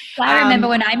 Or I remember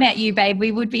when I met you, babe,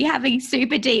 we would be having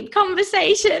super deep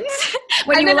conversations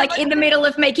when you were like in the middle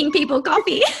of making people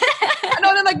coffee. And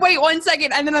then I'm like, wait 1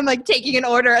 second. And then I'm like taking an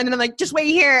order, and then I'm like, just wait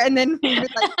here. And then we were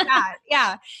like that.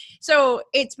 Yeah. So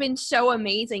it's been so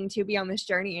amazing to be on this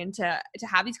journey and to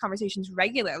have these conversations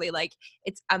regularly. Like,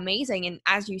 it's amazing. And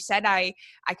as you said, I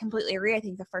completely agree. I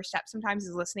think the first step sometimes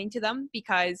is listening to them,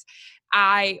 because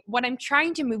what I'm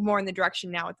trying to move more in the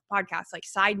direction now with the podcast, like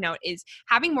side note, is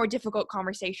having more difficult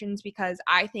conversations, because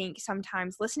I think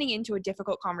sometimes listening into a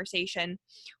difficult conversation,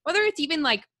 whether it's even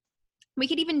like we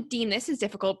could even deem this as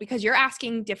difficult because you're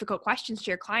asking difficult questions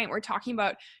to your client. We're talking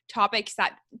about topics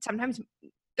that sometimes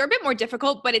they're a bit more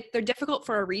difficult, but they're difficult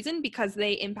for a reason because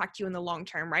they impact you in the long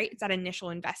term, right? It's that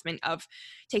initial investment of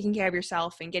taking care of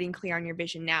yourself and getting clear on your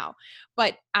vision now.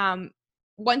 But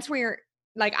once we're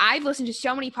like, I've listened to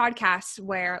so many podcasts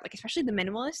where, like, especially the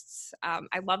minimalists,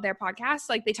 I love their podcasts.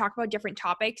 Like, they talk about different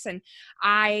topics, and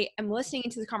I am listening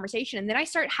into the conversation, and then I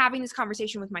start having this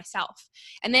conversation with myself.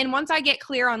 And then once I get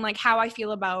clear on like how I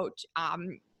feel about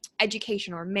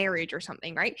education or marriage or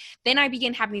something, right? Then I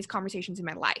begin having these conversations in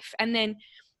my life. And then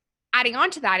adding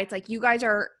on to that, it's like you guys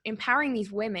are empowering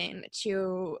these women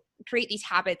to create these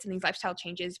habits and these lifestyle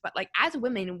changes. But like, as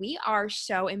women, we are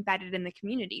so embedded in the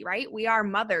community, right? We are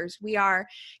mothers, we are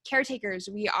caretakers,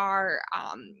 we are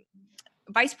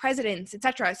vice presidents,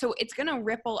 etc. So it's going to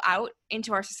ripple out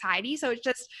into our society. So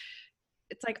it's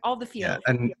like all the feels. Yeah,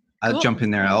 and I'll jump in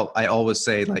there. I always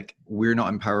say, like, we're not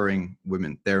empowering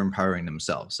women, they're empowering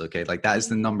themselves. Okay. Like, that is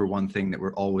the number one thing that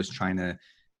we're always trying to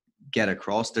get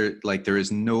across. There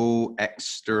is no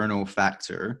external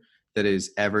factor that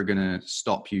is ever going to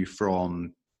stop you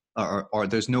from, or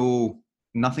there's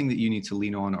nothing that you need to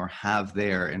lean on or have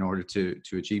there in order to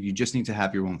achieve. You just need to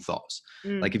have your own thoughts.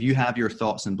 Like, if you have your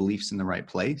thoughts and beliefs in the right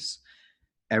place,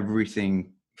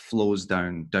 everything flows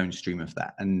downstream of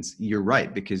that. And you're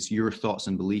right, because your thoughts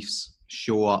and beliefs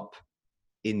show up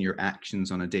in your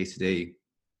actions on a day-to-day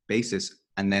basis,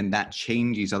 and then that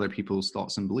changes other people's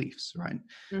thoughts and beliefs, right?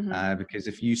 Because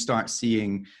if you start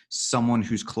seeing someone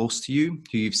who's close to you,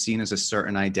 who you've seen as a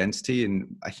certain identity, and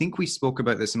I think we spoke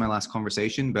about this in my last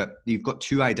conversation, but you've got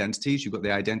two identities. You've got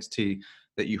the identity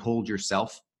that you hold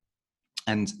yourself,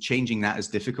 and changing that is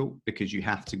difficult because you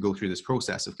have to go through this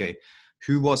process. Okay,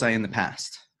 who was I in the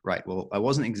past? Right. Well, I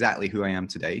wasn't exactly who I am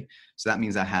today. So that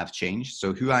means I have changed.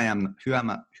 So who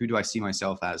do I see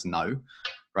myself as now?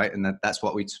 Right. And that's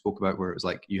what we spoke about, where it was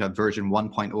like, you have version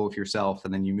 1.0 of yourself,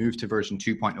 and then you move to version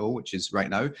 2.0, which is right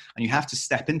now. And you have to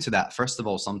step into that, first of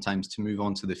all, sometimes to move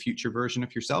on to the future version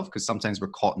of yourself, because sometimes we're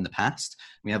caught in the past.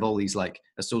 We have all these like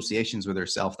associations with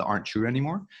ourselves that aren't true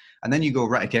anymore. And then you go,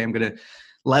 right, okay, I'm going to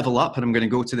level up and I'm going to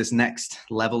go to this next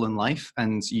level in life.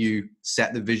 And you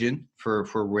set the vision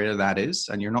for where that is.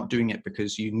 And you're not doing it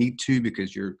because you need to,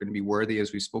 because you're going to be worthy,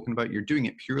 as we've spoken about. You're doing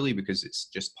it purely because it's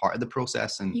just part of the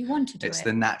process, and you want to do it's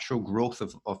the natural growth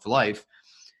of life.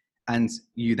 And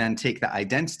you then take that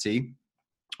identity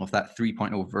of that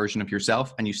 3.0 version of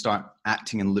yourself, and you start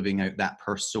acting and living out that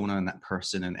persona and that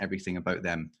person and everything about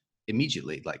them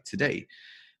immediately, like today.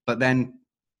 But then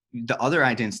the other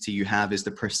identity you have is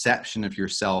the perception of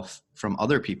yourself from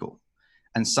other people.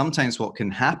 And sometimes what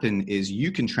can happen is you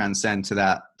can transcend to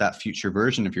that future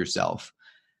version of yourself.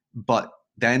 But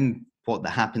then what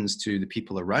happens to the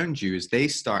people around you is they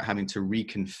start having to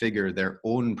reconfigure their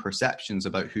own perceptions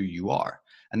about who you are.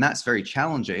 And that's very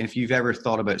challenging. If you've ever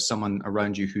thought about someone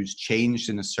around you who's changed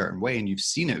in a certain way and you've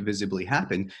seen it visibly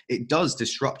happen, it does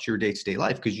disrupt your day-to-day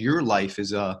life, because your life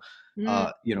is a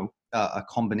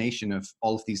combination of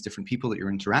all of these different people that you're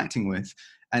interacting with.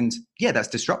 And yeah, that's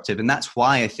disruptive. And that's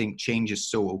why I think change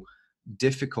is so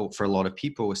difficult for a lot of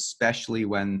people, especially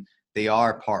when they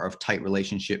are part of tight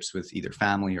relationships with either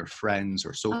family or friends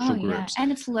or social groups.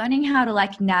 And it's learning how to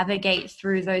like navigate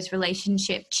through those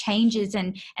relationship changes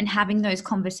and having those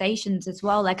conversations as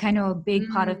well. Like, I know a big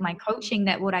part of my coaching,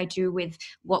 that what I do with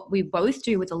what we both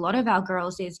do with a lot of our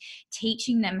girls, is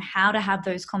teaching them how to have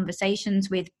those conversations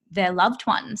with their loved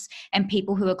ones and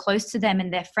people who are close to them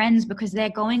and their friends, because they're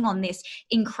going on this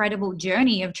incredible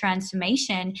journey of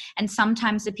transformation. And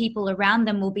sometimes the people around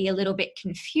them will be a little bit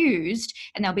confused,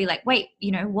 and they'll be like, wait,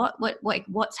 you know,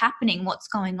 what's happening? What's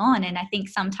going on? And I think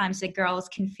sometimes the girls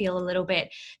can feel a little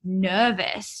bit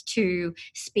nervous to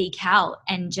speak out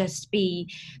and just be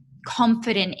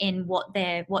confident in what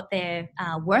they're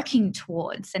working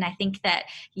towards. And I think that,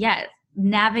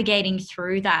 navigating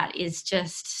through that is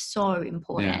just so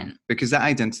important, because that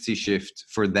identity shift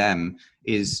for them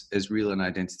is as real an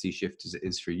identity shift as it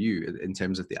is for you, in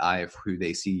terms of the eye of who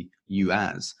they see you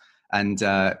as. And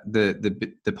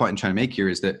the point I'm trying to make here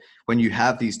is that when you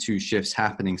have these two shifts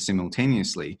happening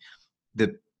simultaneously,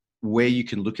 the way you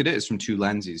can look at it is from two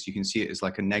lenses. You can see it as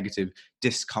like a negative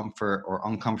discomfort or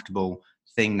uncomfortable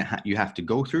thing that you have to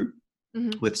go through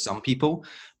with some people.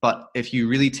 But if you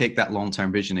really take that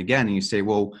long-term vision again, and you say,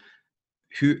 well,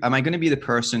 who am I going to be? The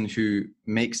person who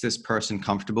makes this person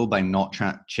comfortable by not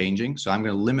changing. So I'm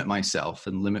going to limit myself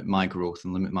and limit my growth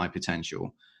and limit my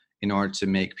potential in order to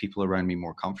make people around me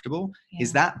more comfortable.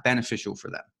 Is that beneficial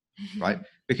for them? Right?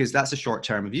 Because that's a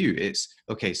short-term view. It's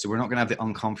okay, so we're not going to have the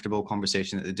uncomfortable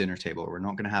conversation at the dinner table. We're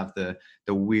not going to have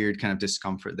the weird kind of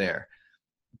discomfort there.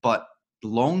 But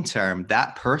long term,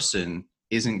 that person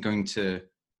isn't going to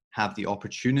have the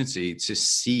opportunity to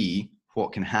see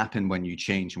what can happen when you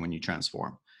change and when you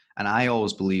transform. And I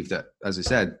always believe that, as I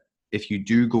said, if you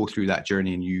do go through that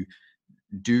journey and you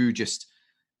do just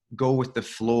go with the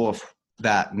flow of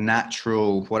that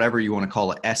natural, whatever you want to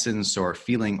call it, essence or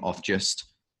feeling of just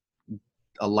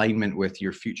alignment with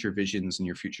your future visions and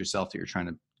your future self that you're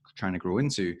trying to grow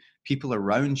into, people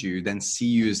around you then see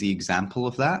you as the example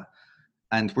of that.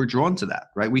 And we're drawn to that,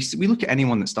 right? We look at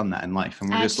anyone that's done that in life and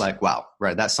we're just like, wow,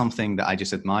 right, that's something that I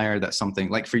just admire. That's something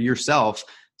like for yourself,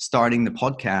 starting the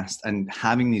podcast and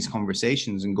having these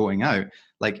conversations and going out,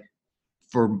 like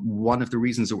for one of the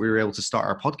reasons that we were able to start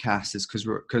our podcast is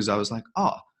because I was like,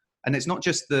 oh, and it's not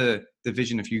just the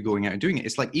vision of you going out and doing it.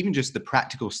 It's like even just the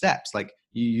practical steps. Like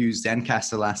you used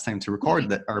Zencaster last time to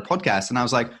record our podcast. And I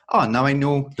was like, oh, now I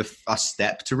know a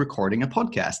step to recording a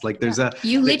podcast. Like there's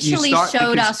you literally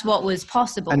showed us what was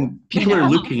possible. And people are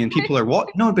looking and people are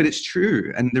what? No, but it's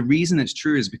true. And the reason it's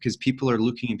true is because people are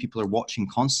looking and people are watching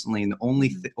constantly. And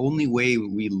the only way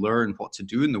we learn what to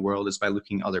do in the world is by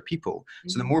looking at other people.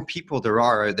 So the more people there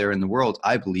are out there in the world,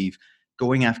 I believe,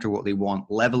 going after what they want,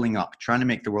 leveling up, trying to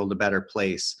make the world a better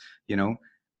place,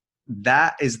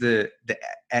 that is the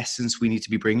essence we need to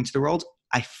be bringing to the world.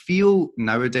 I feel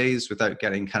nowadays, without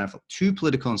getting kind of too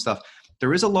political and stuff,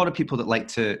 there is a lot of people that like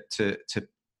to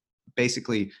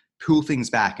basically pull things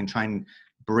back and try and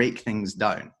break things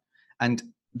down. And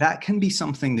that can be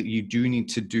something that you do need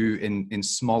to do in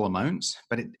small amounts,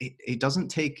 but it doesn't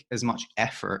take as much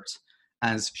effort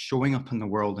as showing up in the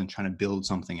world and trying to build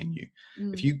something in you.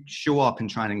 If you show up and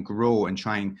try and grow and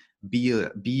try and be the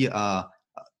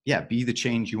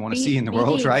change you want to see in the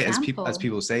world, right? As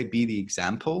people say, be the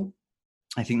example.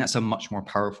 I think that's a much more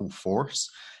powerful force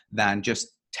than just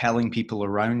telling people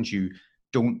around you,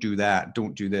 don't do that,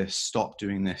 don't do this, stop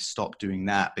doing this, stop doing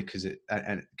that, because it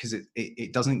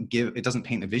doesn't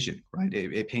paint a vision, right?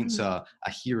 It paints a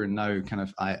here and now kind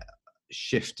of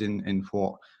shift in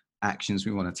what actions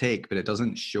we want to take, but it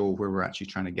doesn't show where we're actually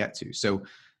trying to get to. So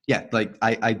yeah, like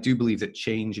I do believe that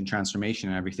change and transformation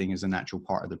and everything is a natural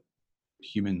part of the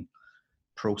human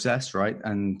process, right?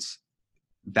 And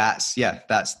that's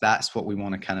what we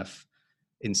want to kind of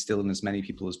instill in as many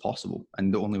people as possible.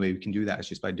 And the only way we can do that is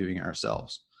just by doing it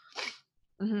ourselves.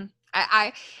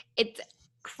 It's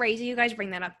crazy you guys bring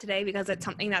that up today, because it's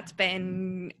something that's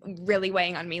been really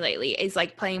weighing on me lately, is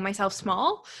like playing myself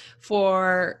small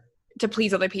to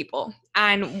please other people.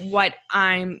 And what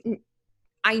I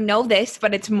know this,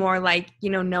 but it's more like,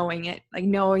 knowing it,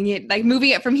 like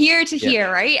moving it from here to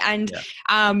here. Right. And,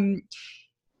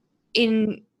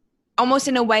 in almost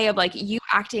in a way of like you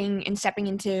acting and stepping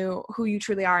into who you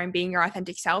truly are and being your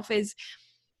authentic self is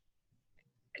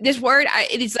this word.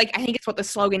 It is like, I think it's what the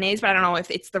slogan is, but I don't know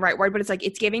if it's the right word, but it's like,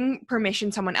 it's giving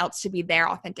permission someone else to be their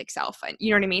authentic self. And you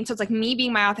know what I mean? So it's like me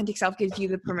being my authentic self gives you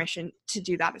the permission to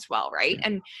do that as well. Right.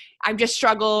 And I just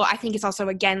struggle. I think it's also,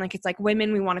 again, like, it's like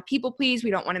women, we want to people please.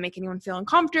 We don't want to make anyone feel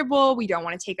uncomfortable. We don't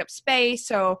want to take up space.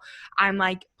 So I'm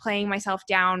like playing myself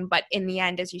down. But in the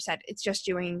end, as you said, it's just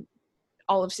doing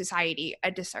all of society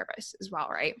a disservice as well.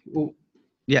 Right. Well,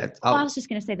 yeah. I was just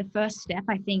going to say the first step,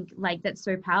 I think, like, that's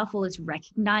so powerful is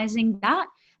recognizing that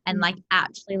and like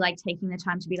actually like taking the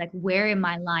time to be like, where in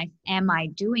my life am I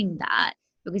doing that?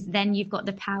 Because then you've got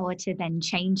the power to then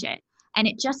change it. And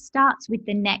it just starts with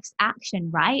the next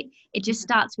action, right? It just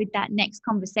starts with that next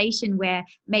conversation where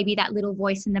maybe that little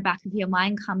voice in the back of your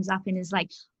mind comes up and is like,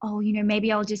 oh, maybe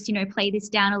I'll just, play this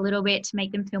down a little bit to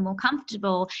make them feel more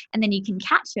comfortable. And then you can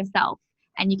catch yourself.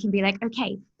 And you can be like,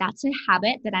 okay, that's a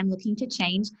habit that I'm looking to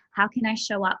change. How can I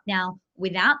show up now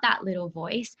without that little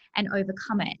voice and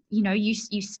overcome it?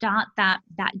 You start that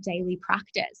daily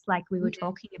practice like we were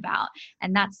talking about.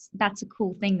 And that's a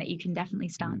cool thing that you can definitely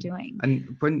start doing.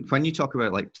 And when you talk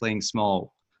about like playing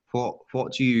small,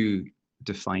 what do you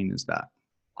define as that?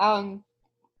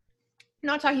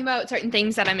 Not talking about certain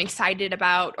things that I'm excited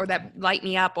about or that light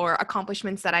me up or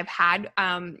accomplishments that I've had,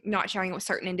 not sharing it with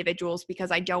certain individuals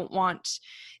because I don't want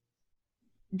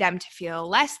them to feel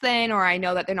less than, or I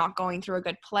know that they're not going through a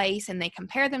good place and they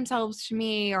compare themselves to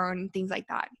me or things like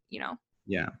that,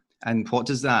 Yeah. And what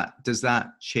does that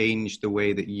change the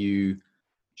way that you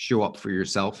show up for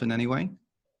yourself in any way?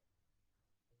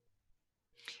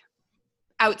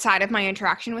 Outside of my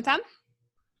interaction with them?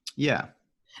 Yeah.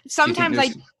 Sometimes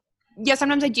I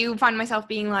do find myself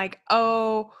being like,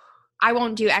 oh, I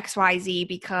won't do X, Y, Z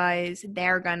because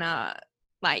they're gonna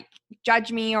like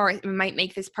judge me or it might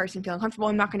make this person feel uncomfortable.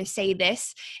 I'm not going to say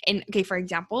this. And okay, for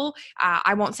example,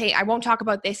 I won't talk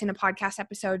about this in a podcast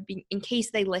episode in case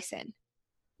they listen.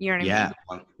 You know what I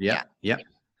mean? Yeah.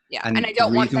 Yeah. And I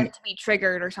don't want them to be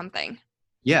triggered or something.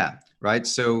 Yeah. Right.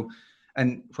 So,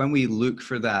 and when we look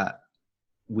for that,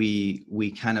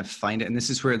 we kind of find it. And this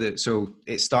is where so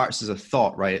it starts as a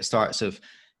thought, right? It starts of,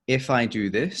 if I do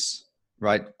this,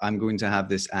 right, I'm going to have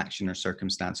this action or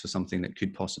circumstance or something that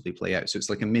could possibly play out. So it's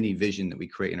like a mini vision that we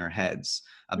create in our heads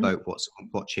about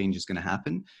what change is going to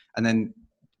happen. And then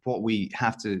what we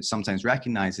have to sometimes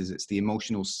recognize is it's the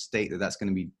emotional state that's going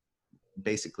to be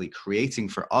basically creating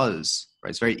for us, right?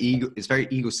 It's very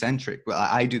egocentric. But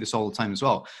I do this all the time as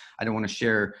well. I don't want to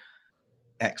share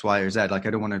X, Y, or Z. Like, I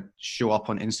don't want to show up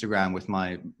on Instagram with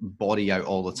my body out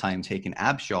all the time taking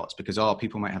ab shots because,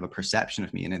 people might have a perception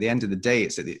of me. And at the end of the day,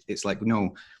 it's like,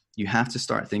 no, you have to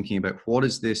start thinking about, what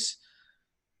is this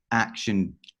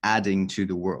action adding to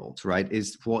the world, right?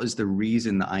 What is the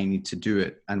reason that I need to do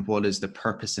it? And what is the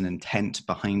purpose and intent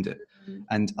behind it?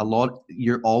 And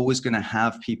you're always going to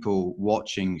have people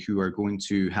watching who are going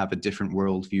to have a different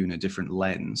worldview and a different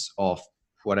lens of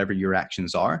whatever your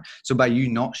actions are. So by you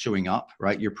not showing up,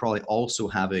 right, you're probably also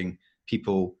having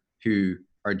people who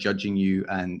are judging you.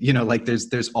 And, like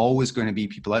there's always going to be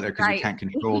people out there because you can't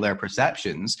control their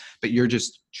perceptions, but you're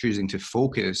just choosing to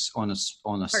focus on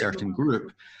a certain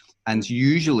group. And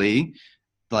usually,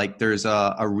 like, there's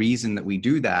a reason that we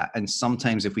do that. And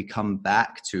sometimes if we come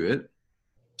back to it,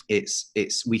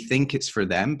 we think it's for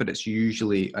them, but it's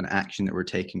usually an action that we're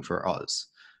taking for us.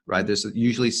 Right. There's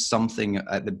usually something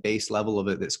at the base level of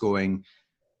it that's going,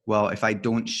 well, if I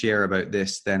don't share about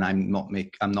this, then I'm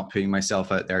not putting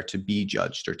myself out there to be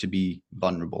judged or to be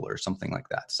vulnerable or something like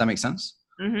that. Does that make sense?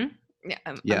 Mm-hmm. Yeah.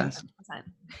 Yes. 100%.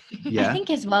 Yeah. I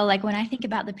think as well, like when I think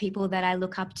about the people that I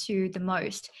look up to the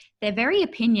most, they're very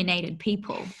opinionated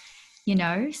people.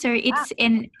 So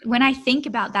and when I think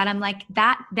about that, I'm like,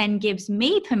 that then gives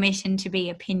me permission to be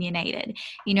opinionated,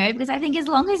 because I think as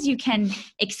long as you can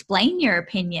explain your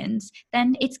opinions,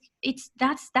 then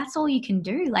that's all you can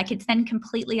do. Like, it's then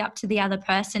completely up to the other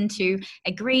person to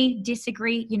agree,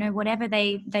 disagree, whatever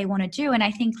they want to do. And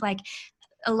I think, like,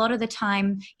 a lot of the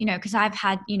time, because I've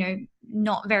had,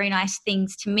 not very nice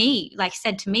things to me, like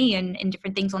said to me and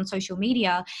different things on social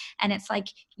media. And it's like,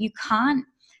 you can't,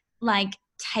 like,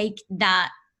 take that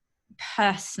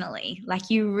personally. Like,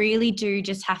 you really do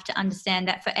just have to understand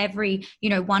that for every,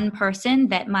 one person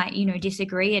that might,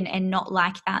 disagree and not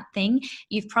like that thing,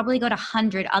 you've probably got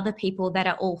 100 other people that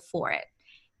are all for it,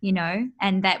 and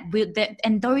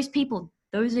and those people,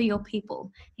 those are your people,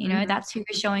 that's who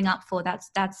you're showing up for.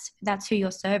 That's who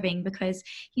you're serving, because,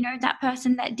 that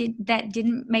person that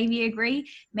didn't maybe agree,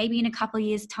 maybe in a couple of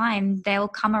years' time, they'll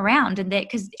come around, and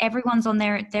because everyone's on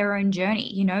their own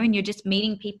journey, and you're just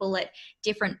meeting people at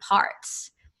different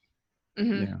parts.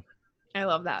 Mm-hmm. Yeah. I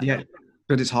love that. Yeah.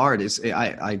 But it's hard.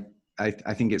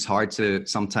 I think it's hard to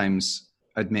sometimes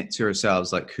admit to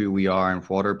ourselves, like, who we are and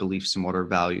what our beliefs and what our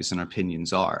values and our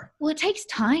opinions are. Well, it takes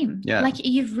time. Yeah. Like,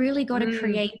 you've really got to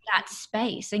create that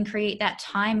space and create that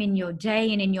time in your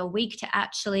day and in your week to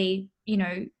actually,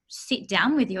 sit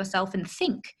down with yourself and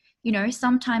think.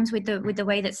 Sometimes with the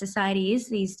way that society is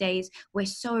these days, we're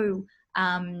so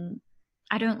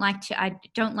I don't like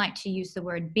to use the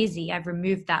word busy. I've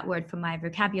removed that word from my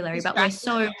vocabulary, but we're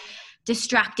so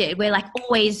distracted. We're like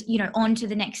always, on to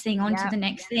the next thing, to the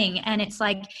next thing. And it's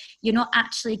like, you're not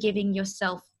actually giving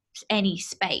yourself any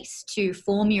space to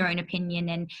form your own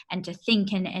opinion and to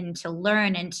think and to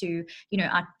learn and to,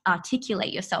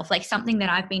 articulate yourself. Like, something that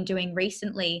I've been doing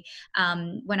recently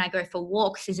when I go for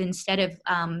walks is, instead of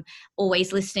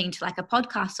always listening to like a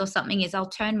podcast or something, is I'll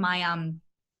turn my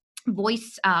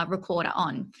voice recorder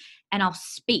on and I'll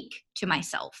speak to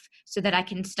myself so that I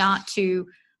can start to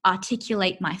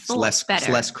articulate my thoughts better.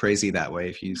 It's less crazy that way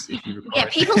if you record. Yeah,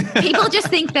 people just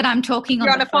think that I'm talking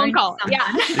on a phone call.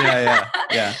 Yeah.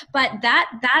 But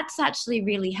that's actually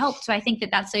really helped. So I think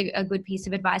that's a good piece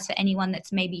of advice for anyone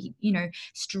that's maybe,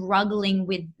 struggling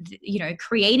with,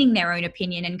 creating their own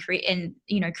opinion and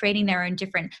creating their own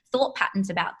different thought patterns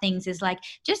about things, is like,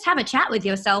 just have a chat with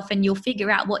yourself and you'll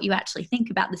figure out what you actually think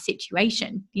about the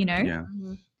situation, Yeah.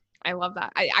 Mm-hmm. I love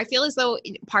that. I feel as though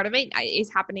part of it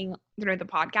is happening through the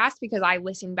podcast, because I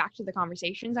listen back to the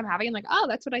conversations I'm having and like, oh,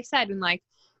 that's what I said. And like,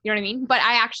 you know what I mean? But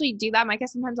I actually do that, Micah.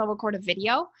 Sometimes I'll record a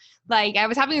video. Like, I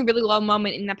was having a really low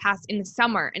moment in the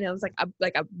summer, and it was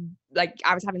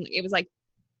it was like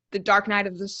the dark night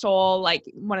of the soul, like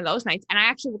one of those nights. And I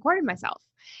actually recorded myself,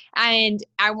 and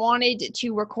I wanted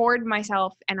to record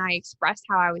myself, and I expressed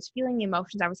how I was feeling, the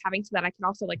emotions I was having, so that I can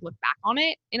also like look back on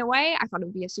it in a way. I thought it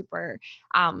would be a super,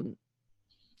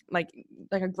 like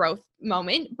a growth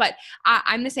moment. But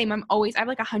I'm the same. I have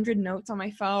like 100 notes on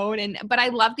my phone, but I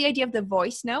love the idea of the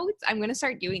voice notes. I'm going to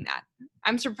start doing that.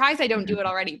 I'm surprised I don't do it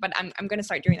already, but I'm going to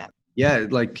start doing that. Yeah,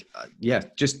 like,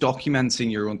 just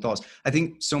documenting your own thoughts. I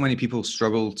think so many people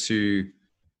struggle to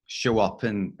show up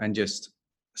and just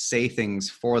say things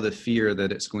for the fear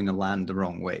that it's going to land the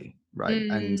wrong way, right?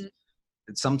 And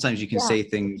sometimes you can say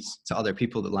things to other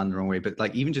people that land the wrong way, but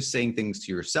like even just saying things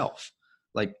to yourself,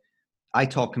 like I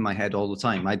talk in my head all the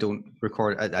time. I don't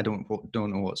record. I don't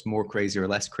know what's more crazy or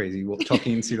less crazy,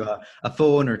 talking into a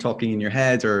phone or talking in your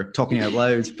head or talking out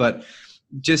loud. But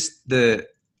just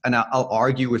and I'll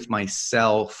argue with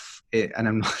myself. And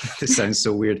I'm not, this sounds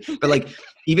so weird, but like,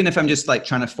 even if I'm just like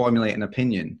trying to formulate an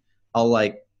opinion, I'll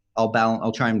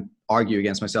try and argue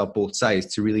against myself, both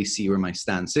sides, to really see where my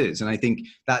stance is. And I think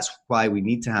that's why we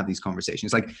need to have these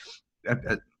conversations. Like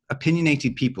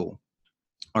opinionated people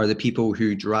are the people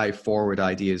who drive forward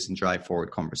ideas and drive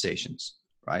forward conversations,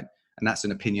 right? And that's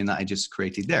an opinion that I just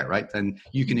created there, right? And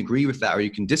you can agree with that or you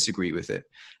can disagree with it.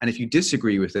 And if you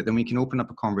disagree with it, then we can open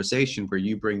up a conversation where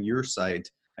you bring your side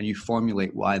and you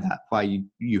formulate why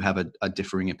you have a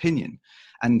differing opinion.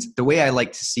 And the way I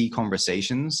like to see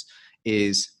conversations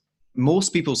is,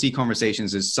 most people see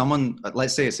conversations as someone,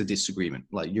 let's say it's a disagreement.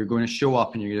 Like you're going to show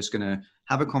up and you're just going to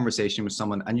have a conversation with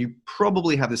someone, and you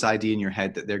probably have this idea in your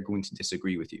head that they're going to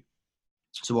disagree with you.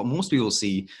 So what most people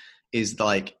see is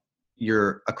like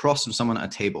you're across from someone at a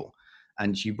table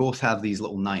and you both have these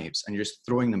little knives and you're just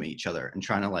throwing them at each other and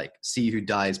trying to like see who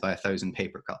dies by 1,000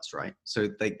 paper cuts, right? So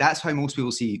like that's how most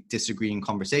people see disagreeing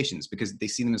conversations, because they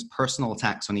see them as personal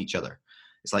attacks on each other.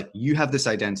 It's like, you have this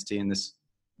identity and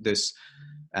this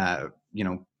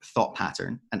thought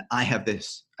pattern, and I have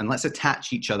this, and let's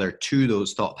attach each other to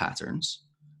those thought patterns,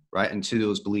 right? And to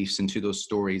those beliefs and to those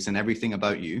stories and everything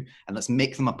about you, and let's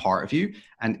make them a part of you.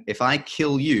 And if I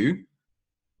kill you,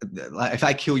 if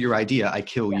I kill your idea, I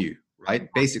kill you, right?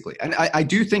 Basically. And I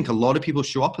do think a lot of people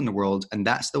show up in the world and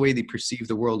that's the way they perceive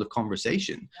the world of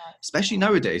conversation, especially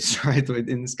nowadays, right?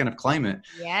 In this kind of climate.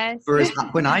 Yes. Whereas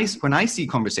when I see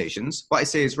conversations, what I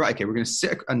say is, right, okay, we're going to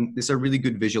sit, and this is a really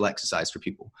good visual exercise for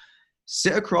people.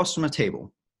 Sit across from a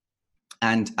table.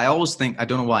 And I always think, I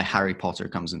don't know why Harry Potter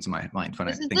comes into my mind when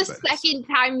I think about this. This is the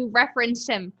second time you referenced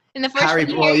him. In the first Harry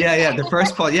Potter, the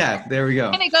first part, there we go.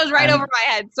 And it goes right over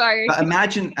my head, sorry. But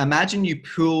imagine you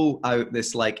pull out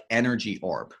this like energy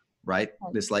orb, right?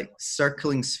 This like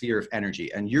circling sphere of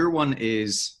energy, and your one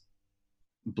is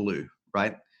blue,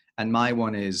 right? And my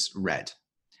one is red.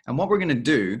 And what we're going to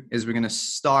do is we're going to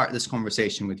start this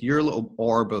conversation with your little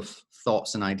orb of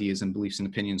thoughts and ideas and beliefs and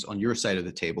opinions on your side of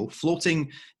the table,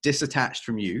 floating disattached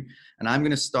from you. And I'm going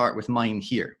to start with mine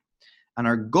here. And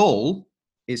our goal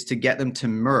is to get them to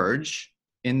merge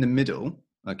in the middle,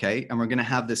 okay? And we're going to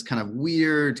have this kind of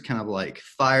weird, kind of like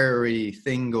fiery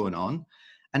thing going on.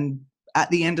 And at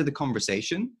the end of the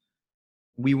conversation,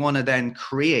 we want to then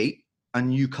create a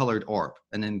new colored orb.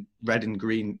 And then red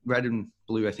and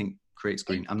blue, I think, creates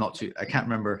green. I can't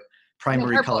remember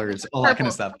primary colors, all that kind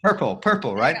of stuff.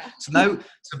 Purple, right? So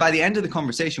by the end of the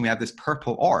conversation, we have this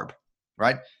purple orb,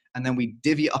 right? And then we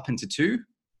divvy it up into two,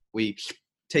 we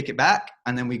take it back,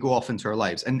 and then we go off into our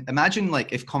lives. And imagine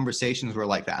like if conversations were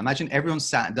like that. Imagine everyone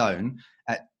sat down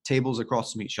at tables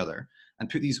across from each other and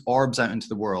put these orbs out into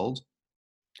the world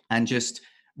and just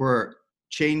were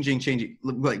changing.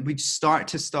 Like we'd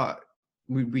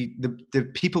the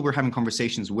people we're having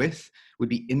conversations with would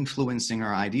be influencing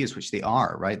our ideas, which they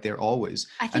are, right? They're always.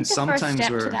 I think the first step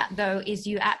to that, though, is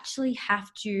you actually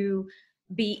have to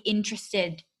be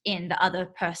interested in the other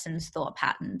person's thought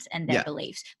patterns and their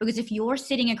beliefs. Because if you're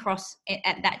sitting across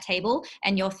at that table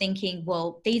and you're thinking,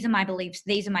 well, these are my beliefs,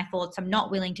 these are my thoughts, I'm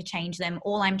not willing to change them,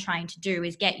 all I'm trying to do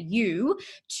is get you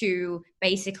to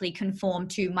basically conform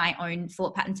to my own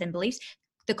thought patterns and beliefs,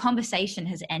 the conversation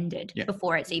has ended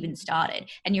before it's even started.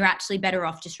 And you're actually better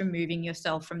off just removing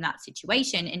yourself from that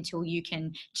situation until you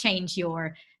can change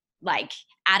your like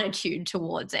attitude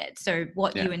towards it. So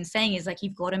what Euan's saying is like,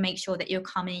 you've got to make sure that you're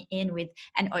coming in with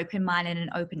an open mind and an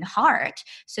open heart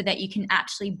so that you can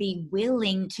actually be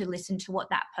willing to listen to what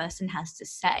that person has to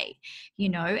say, you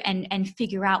know, and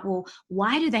figure out, well,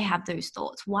 why do they have those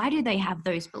thoughts? Why do they have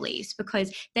those beliefs?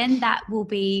 Because then that will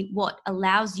be what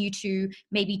allows you to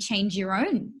maybe change your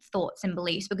own thoughts and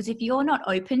beliefs. Because if you're not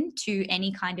open to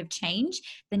any kind of change,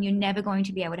 then you're never going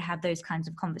to be able to have those kinds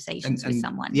of conversations with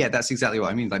someone. Yeah, that's exactly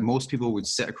what I mean. Like most people would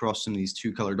sit across from these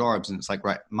two colored orbs and it's like,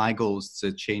 right, my goal is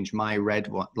to change my red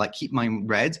one, like keep mine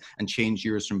red and change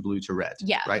yours from blue to red.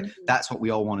 Right. That's what we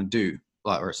all want to do,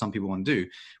 or some people want to do.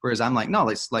 Whereas I'm like, no,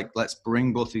 let's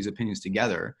bring both these opinions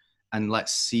together and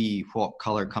let's see what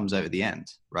color comes out at the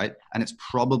end. Right. And it's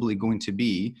probably going to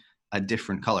be a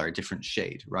different color, a different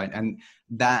shade. Right. And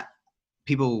that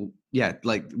people yeah,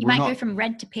 like you might go from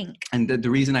red to pink. And the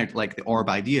reason I like the orb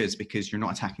idea is because you're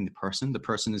not attacking the person. The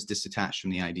person is disattached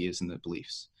from the ideas and the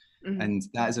beliefs. Mm-hmm. And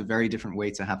that is a very different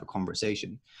way to have a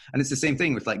conversation. And it's the same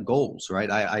thing with like goals, right?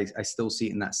 I still see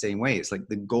it in that same way. It's like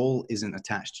the goal isn't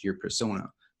attached to your persona.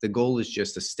 The goal is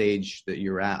just a stage that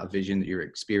you're at, a vision that you're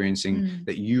experiencing,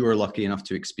 that you are lucky enough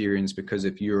to experience because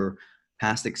of your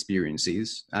past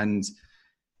experiences. And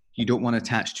you don't want to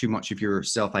attach too much of your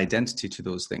self-identity to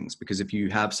those things, because if you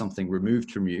have something removed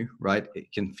from you, right,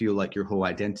 it can feel like your whole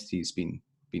identity is being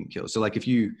killed. So like if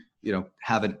you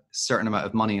have a certain amount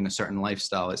of money and a certain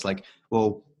lifestyle, it's like,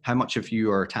 well, how much of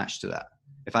you are attached to that?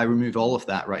 If I remove all of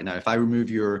that right now, if I remove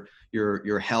your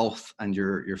health and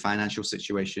your financial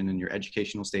situation and your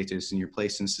educational status and your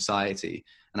place in society,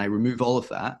 and I remove all of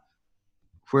that,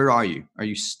 where are you? Are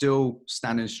you still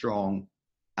standing strong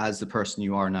as the person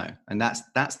you are now? And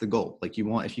that's the goal. Like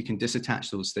if you can disattach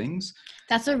those things.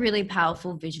 That's a really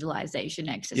powerful visualization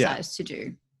exercise to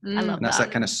do. I love that. That's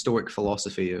that kind of stoic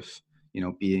philosophy of,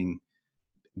 being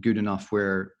good enough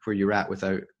where you're at with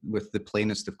the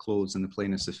plainest of clothes and the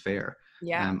plainest of fare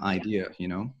idea,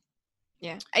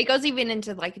 Yeah, it goes even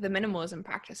into like the minimalism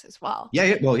practice as well.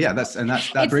 Yeah. Well, yeah,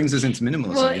 that brings us into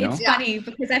minimalism. Well, it's funny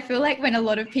because I feel like when a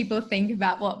lot of people think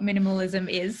about what minimalism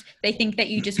is, they think that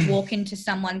you just walk into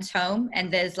someone's home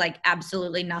and there's like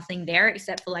absolutely nothing there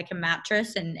except for like a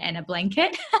mattress and a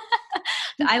blanket.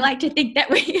 I like to think that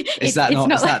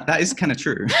that is kind of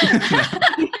true.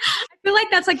 I feel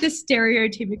like that's like the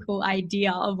stereotypical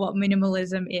idea of what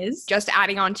minimalism is. Just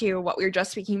adding on to what we were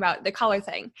just speaking about, the color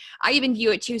thing. I even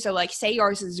view it too. So like say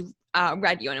yours is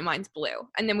red, Euan, and mine's blue.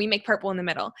 And then we make purple in the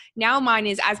middle. Now mine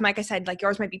is, as Micah said, like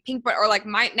yours might be pink, but or like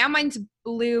mine's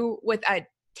blue with a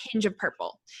tinge of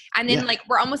purple. And then like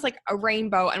we're almost like a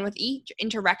rainbow, and with each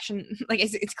interaction, like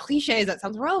it's cliche as that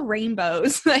sounds, we're all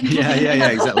rainbows. Like, yeah,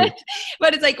 exactly.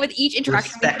 But it's like with each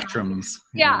interaction, we're spectrums.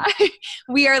 Yeah.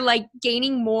 We are like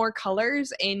gaining more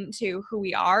colors into who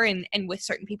we are, and with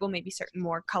certain people maybe certain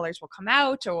more colors will come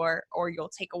out or you'll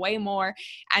take away more.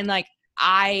 And like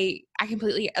I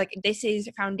completely, like, this is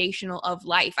foundational of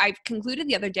life. I've concluded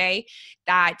the other day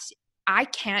that I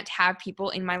can't have people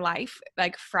in my life,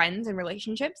 like friends and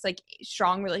relationships, like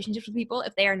strong relationships with people,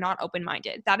 if they are not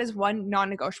open-minded. That is one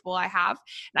non-negotiable I have.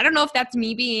 And I don't know if that's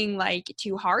me being like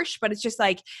too harsh, but it's just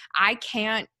like, I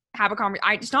can't have a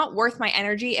conversation. It's not worth my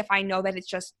energy if I know that it's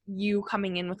just you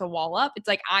coming in with a wall up. It's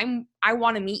like, I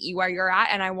want to meet you where you're at,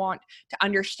 and I want to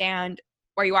understand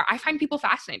where you are. I find people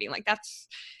fascinating. Like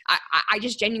I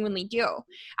just genuinely do.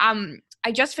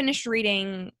 I just finished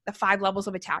reading The 5 Levels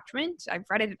of Attachment. I've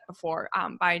read it before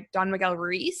by Don Miguel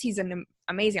Ruiz. He's an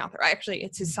amazing author. Actually,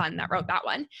 it's his son that wrote that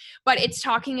one. But it's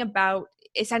talking about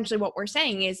essentially what we're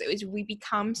saying is we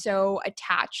become so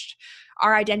attached.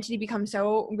 Our identity becomes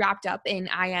so wrapped up in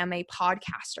I am a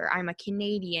podcaster, I'm a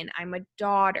Canadian, I'm a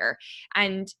daughter.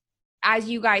 And as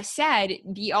you guys said,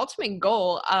 the ultimate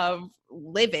goal of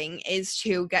living is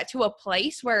to get to a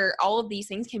place where all of these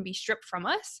things can be stripped from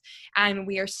us and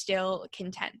we are still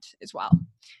content as well.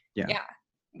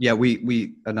 Yeah.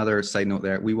 We another side note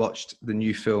there, we watched the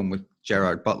new film with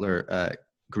Gerard Butler,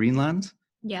 Greenland.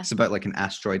 It's about like an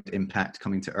asteroid impact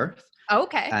coming to Earth.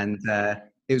 Okay. And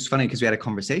it was funny because we had a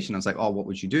conversation. I was like, oh, what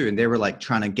would you do? And they were like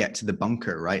trying to get to the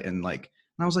bunker, right? And I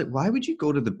was like, why would you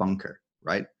go to the bunker,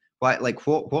 right? Why, like,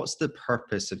 what's the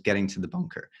purpose of getting to the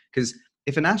bunker? Because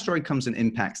if an asteroid comes and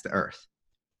impacts the Earth,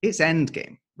 it's end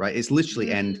game, right? It's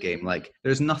literally end game. Like,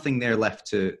 there's nothing there left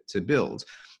to build.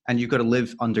 And you've got to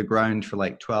live underground for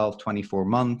like 12, 24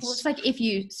 months. Well, it's like if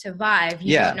you survive,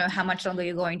 you don't know how much longer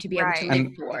you're going to be able to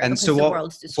live for. And so the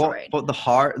world's destroyed. But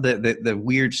the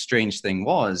weird, strange thing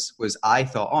was I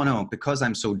thought, oh no, because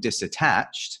I'm so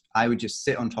disattached, I would just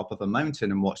sit on top of a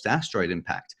mountain and watch the asteroid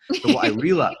impact.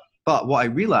 But what I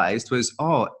realized was,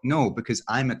 oh no, because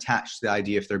I'm attached to the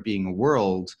idea of there being a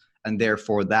world, and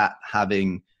therefore that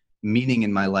having meaning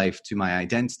in my life to my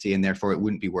identity, and therefore it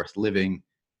wouldn't be worth living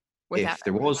if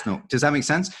there was no. Does that make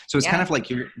sense? So it's kind of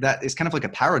like it's kind of like a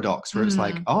paradox where it's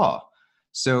like, oh,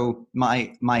 so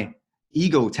my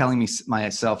ego telling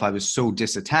myself I was so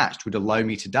disattached would allow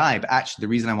me to die, but actually the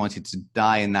reason I wanted to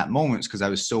die in that moment is because I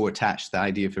was so attached to the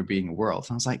idea of there being a world.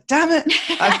 And I was like, damn it!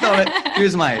 I thought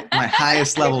here's my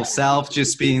highest level self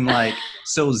just being like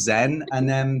so zen, and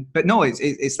then but no,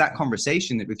 it's that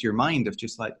conversation with your mind of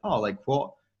just like, oh, like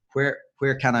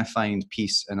where can I find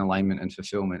peace and alignment and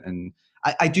fulfillment? And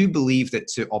I do believe that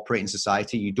to operate in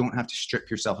society, you don't have to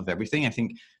strip yourself of everything. I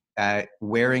think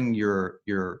wearing your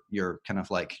kind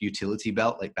of like utility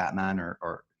belt, like Batman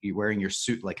or you wearing your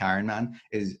suit like Iron Man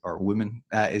or woman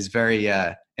is very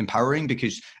empowering,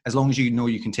 because as long as you know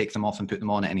you can take them off and put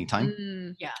them on at any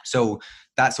time. Yeah. So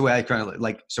that's the way I kind of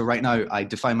like. So right now I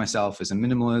define myself as a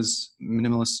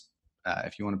minimalist.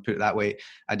 If you want to put it that way.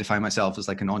 I define myself as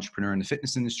like an entrepreneur in the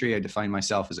fitness industry. I define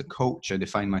myself as a coach. I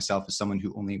define myself as someone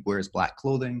who only wears black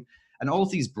clothing. And all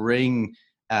of these bring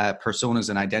personas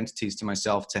and identities to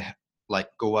myself to like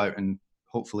go out and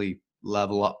hopefully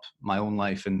level up my own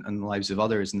life and the lives of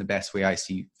others in the best way I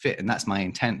see fit. And that's my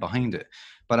intent behind it.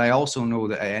 But I also know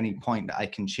that at any point that I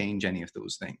can change any of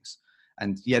those things.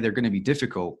 And yeah, they're going to be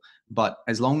difficult, but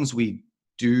as long as we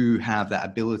do have that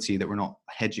ability, that we're not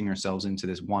hedging ourselves into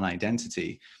this one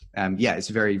identity, it's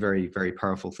a very, very, very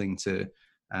powerful thing to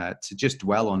just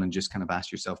dwell on and just kind of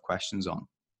ask yourself questions on.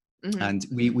 Mm-hmm. And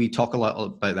we talk a lot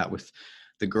about that with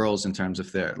the girls in terms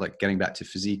of their, like, getting back to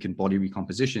physique and body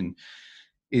recomposition,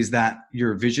 is that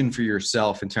your vision for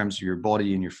yourself in terms of your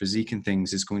body and your physique and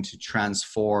things is going to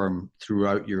transform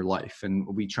throughout your life. And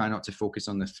we try not to focus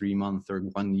on the 3-month or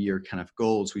 1 year kind of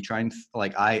goals. We try and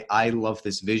like, I love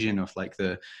this vision of like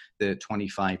the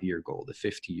 25-year goal, the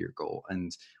 50-year goal.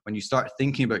 And when you start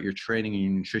thinking about your training and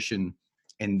your nutrition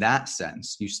in that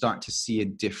sense, you start to see a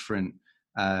different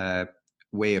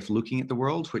way of looking at the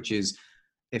world, which is,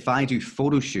 if I do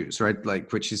photo shoots, right,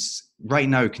 like, which is right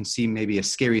now can seem maybe a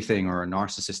scary thing or a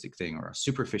narcissistic thing or a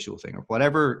superficial thing or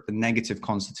whatever the negative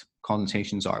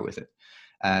connotations are with it,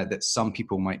 that some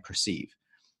people might perceive.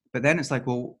 But then it's like,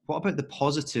 well, what about the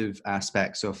positive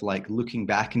aspects of like looking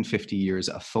back in 50 years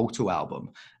at a photo album,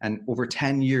 and over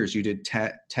 10 years you did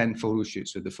 10 photo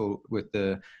shoots with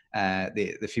the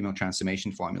female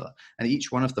transformation formula, and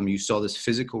each one of them you saw this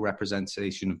physical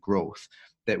representation of growth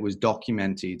that was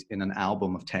documented in an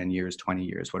album of 10 years, 20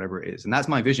 years, whatever it is. And that's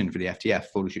my vision for the FTF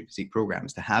Photo Shoot Physique program,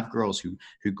 is to have girls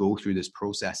who go through this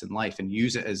process in life and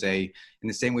use it as in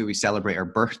the same way we celebrate our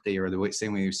birthday or the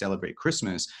same way we celebrate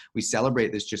Christmas, we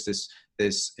celebrate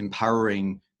this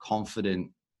empowering, confident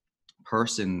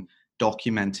person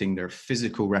documenting their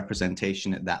physical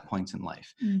representation at that point in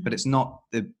life. Mm-hmm. But it's not,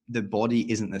 the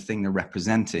body isn't the thing they're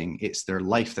representing, it's their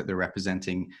life that they're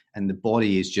representing, and the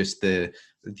body is just the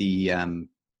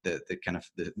kind of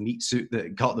the meat suit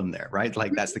that got them there, right?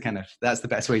 Like that's the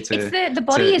best way to. It's the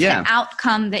body is the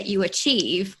outcome that you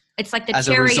achieve. It's like the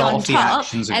cherry on top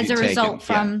as a result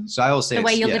from so I always say the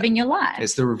way you're living your life.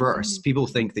 It's the reverse. Mm-hmm. People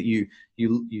think that you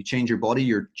change your body,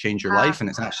 you change your life, and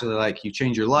it's actually like you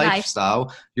change your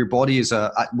lifestyle. Your body is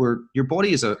an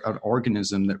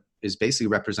organism that is basically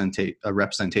a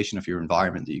representation of your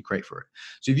environment that you create for it.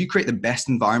 So if you create the best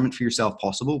environment for yourself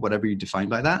possible, whatever you define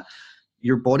by that,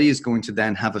 your body is going to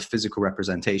then have a physical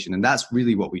representation. And that's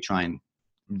really what we try and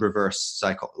reverse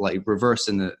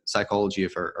in the psychology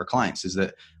of our clients, is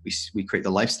that we create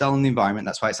the lifestyle and the environment.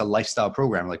 That's why it's a lifestyle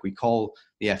program. Like we call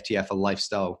the FTF a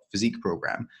lifestyle physique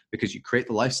program, because you create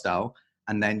the lifestyle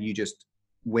and then you just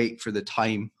wait for the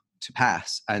time to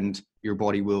pass and your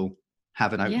body will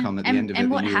have an outcome at the end of it. And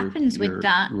what happens with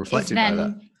that is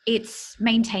then it's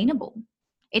maintainable.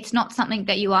 It's not something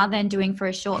that you are then doing for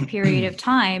a short period of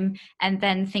time and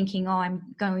then thinking, oh,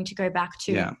 I'm going to go back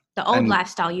to the old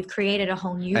lifestyle. You've created a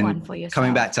whole new one for yourself.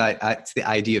 Coming back to the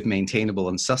idea of maintainable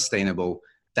and sustainable,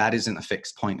 that isn't a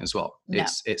fixed point as well. No.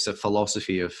 It's a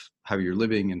philosophy of how you're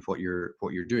living and what you're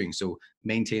doing. So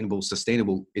maintainable,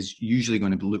 sustainable is usually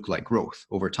going to look like growth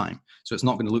over time. So it's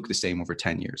not going to look the same over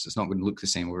 10 years. It's not going to look the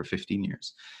same over 15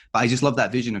 years. But I just love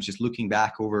that vision of just looking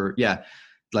back over,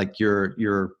 like you're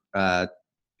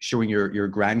showing your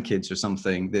grandkids or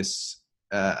something this,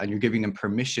 and you're giving them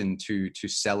permission to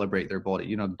celebrate their body.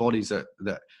 You know, bodies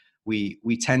that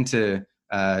we tend to,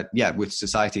 with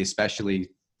society especially,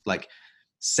 like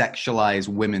sexualize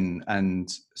women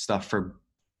and stuff for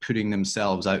putting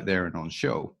themselves out there and on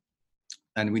show.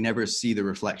 And we never see the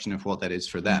reflection of what that is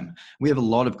for them. We have a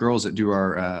lot of girls that do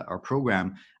our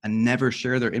program and never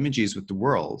share their images with the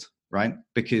world, right?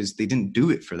 Because they didn't do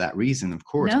it for that reason. Of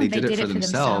course, they did it for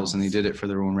themselves, and they did it for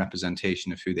their own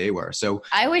representation of who they were. So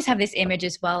I always have this image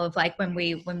as well of like when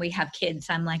we have kids,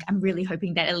 I'm like, I'm really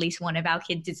hoping that at least one of our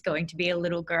kids is going to be a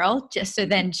little girl, just so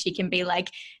then she can be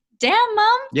like, damn,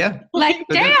 mom. Yeah. Like,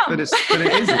 damn. But it is.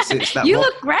 It's that you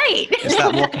look great. It's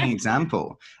that walking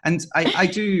example. And I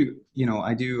do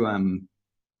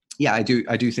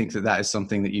think that is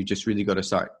something that you just really got to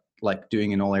start like doing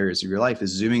in all areas of your life,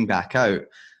 is zooming back out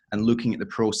and looking at the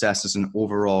process as an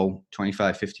overall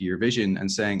 25, 50-year vision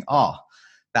and saying,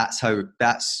 that's how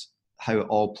it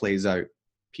all plays out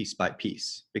piece by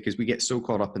piece. Because we get so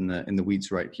caught up in the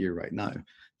weeds right here, right now,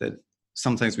 that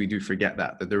sometimes we do forget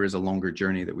that there is a longer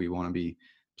journey that we want to be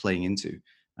playing into.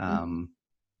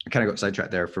 I kind of got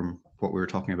sidetracked there from what we were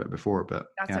talking about before, but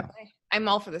That's okay. I'm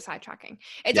all for the sidetracking.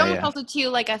 It's Yeah, almost yeah. also too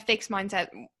like a fixed mindset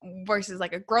versus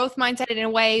like a growth mindset in a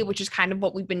way, which is kind of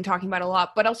what we've been talking about a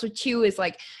lot. But also too is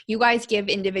like you guys give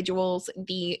individuals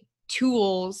the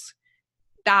tools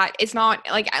that it's not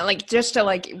like just to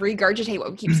like regurgitate what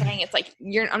we keep saying. It's like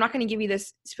I'm not going to give you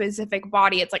this specific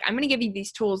body. It's like I'm going to give you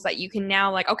these tools that you can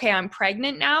now like, okay, I'm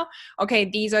pregnant now. Okay,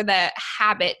 these are the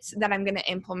habits that I'm going to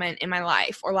implement in my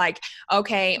life. Or like,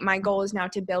 okay, my goal is now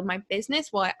to build my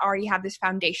business. Well, I already have this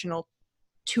foundational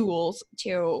tools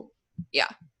to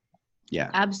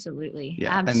Absolutely.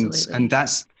 And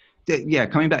that's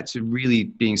coming back to really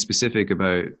being specific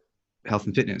about health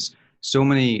and fitness. So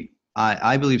many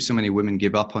I believe so many women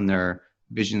give up on their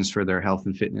visions for their health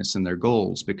and fitness and their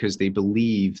goals because they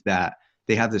believe that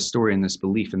they have this story and this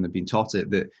belief, and they've been taught it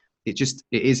that it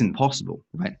isn't possible,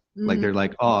 right? Like they're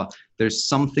like, oh, there's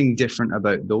something different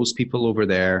about those people over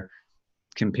there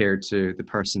compared to the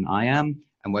person I am.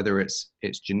 And whether it's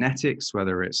genetics,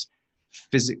 whether it's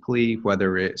physically,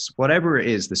 whether it's whatever it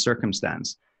is, the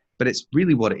circumstance, but it's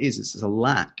really what it is. It's a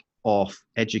lack of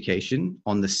education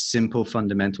on the simple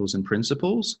fundamentals and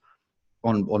principles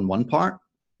on one part.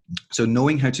 So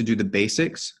knowing how to do the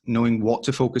basics, knowing what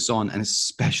to focus on, and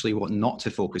especially what not to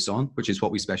focus on, which is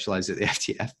what we specialize at the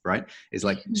FTF, right? Is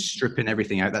like stripping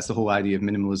everything out. That's the whole idea of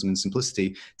minimalism and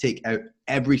simplicity. Take out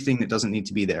everything that doesn't need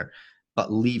to be there,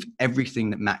 but leave everything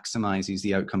that maximizes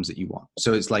the outcomes that you want.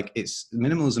 So it's like,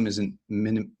 minimalism isn't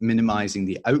minimizing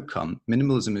the outcome.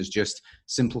 Minimalism is just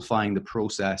simplifying the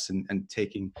process and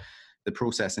taking the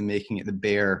process and making it the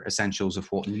bare essentials of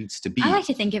what needs to be. I like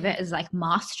to think of it as like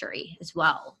mastery as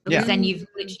well, because then you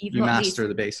master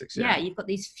the basics. Yeah, you've got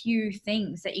these few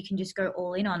things that you can just go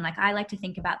all in on. Like I like to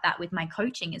think about that with my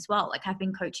coaching as well. Like I've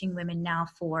been coaching women now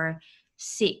for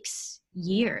 6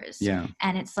 years. Yeah.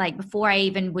 And it's like before I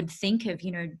even would think of,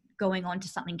 going on to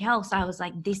something else, I was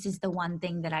like, this is the one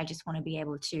thing that I just want to be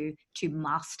able to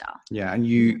master. Yeah. And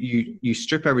you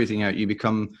strip everything out, you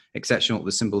become exceptional at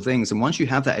the simple things. And once you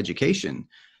have that education,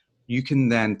 you can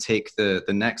then take the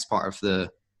next part of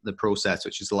the process,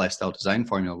 which is the lifestyle design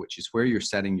formula, which is where you're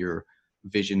setting your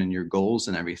vision and your goals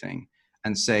and everything,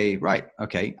 and say, right,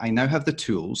 okay, I now have the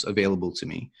tools available to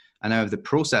me. I now have the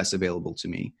process available to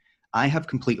me. I have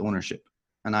complete ownership,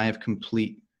 and I have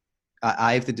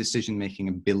the decision-making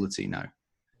ability now.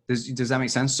 Does that make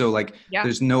sense? So like,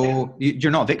 there's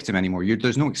you're not a victim anymore.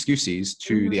 There's no excuses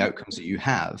to the outcomes that you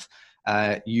have.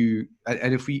 And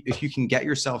if you can get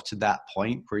yourself to that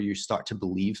point where you start to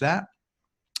believe that,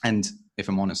 and if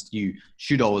I'm honest, you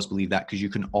should always believe that, because you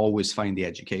can always find the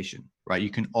education,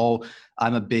 right?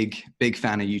 I'm a big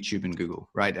fan of YouTube and Google,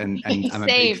 right? And I'm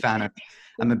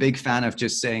a big fan of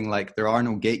just saying, like, there are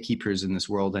no gatekeepers in this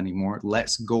world anymore.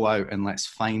 Let's go out and let's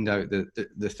find out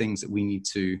the things that we need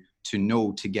to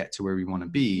know to get to where we want to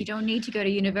be. You don't need to go to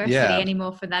university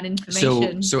anymore for that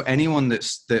information. So anyone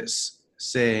that's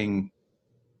saying,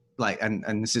 like,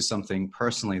 and this is something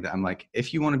personally that I'm like,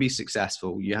 if you want to be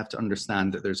successful, you have to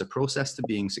understand that there's a process to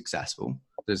being successful.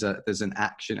 There's an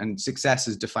action, and success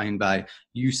is defined by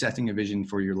you setting a vision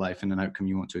for your life and an outcome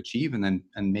you want to achieve, and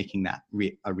making that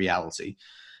a reality.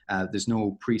 There's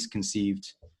no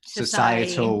preconceived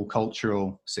societal,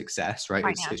 cultural success, right?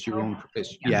 It's your own.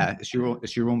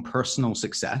 It's your own personal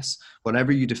success.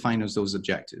 Whatever you define as those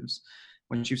objectives.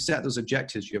 Once you've set those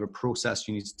objectives, you have a process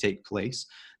you need to take place.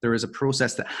 There is a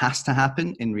process that has to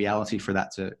happen in reality for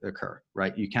that to occur,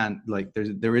 right? You can't, like,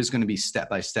 there is going to be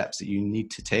step-by-steps that you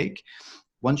need to take.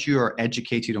 Once you are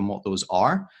educated on what those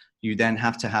are, you then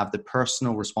have to have the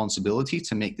personal responsibility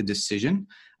to make the decision.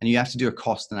 And you have to do a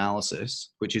cost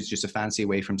analysis, which is just a fancy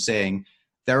way from saying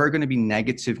there are going to be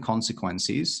negative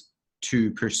consequences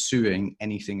to pursuing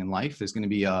anything in life. There's going to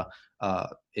be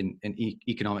in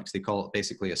economics, they call it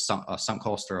basically a sunk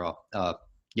cost, or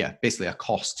basically a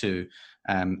cost to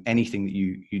anything that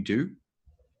you do.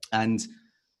 And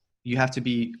you have to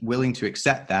be willing to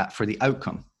accept that for the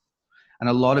outcome. And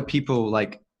a lot of people,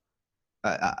 like,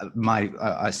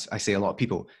 I say a lot of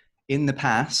people, in the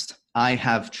past, I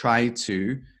have tried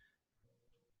to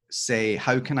say,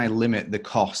 how can I limit the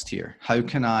cost here? How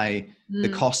can the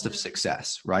cost of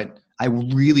success, right? I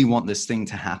really want this thing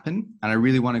to happen, and I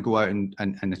really want to go out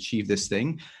and achieve this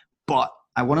thing, but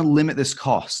I want to limit this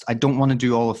cost. I don't want to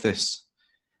do all of this.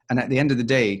 And at the end of the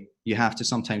day, you have to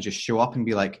sometimes just show up and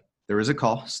be like, there is a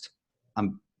cost.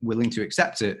 I'm willing to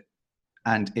accept it,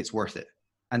 and it's worth it.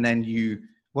 And then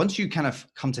once you kind of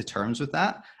come to terms with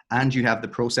that, and you have the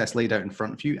process laid out in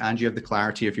front of you, and you have the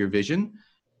clarity of your vision,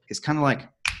 it's kind of like,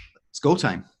 it's go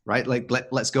time, right? Like,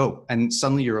 let's go. And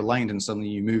suddenly you're aligned, and suddenly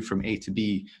you move from A to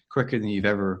B quicker than you've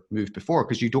ever moved before,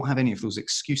 because you don't have any of those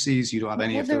excuses. You don't have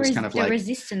any of those kind of like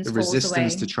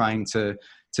resistance to trying to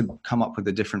come up with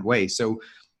a different way. So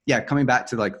yeah, coming back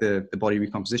to like the body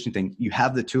recomposition thing, you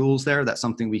have the tools there. That's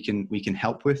something we can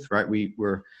help with, right?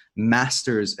 We're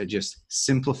masters at just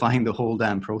simplifying the whole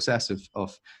damn process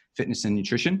of fitness and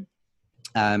nutrition.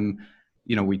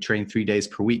 We train 3 days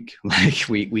per week. Like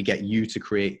we get you to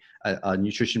create a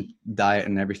nutrition diet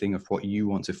and everything of what you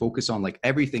want to focus on. Like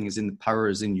everything is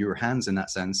in your hands in that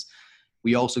sense.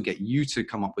 We also get you to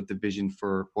come up with the vision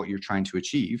for what you're trying to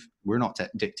achieve. We're not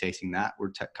dictating that.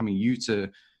 We're coming you to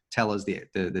tell us the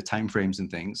timeframes and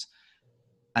things.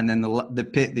 And then the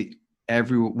bit that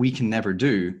we can never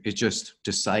do is just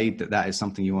decide that is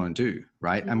something you want to do,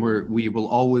 right? And we will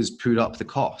always put up the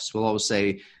cost. We'll always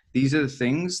say, these are the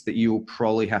things that you'll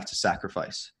probably have to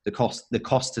sacrifice. The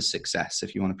cost to success,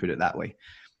 if you want to put it that way.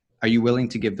 Are you willing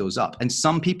to give those up? And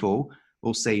some people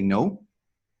will say no,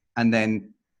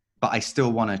 but I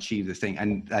still want to achieve the thing.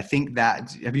 And I think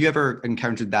that, have you ever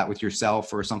encountered that with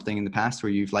yourself or something in the past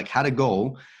where you've like had a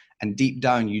goal and deep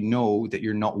down you know that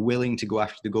you're not willing to go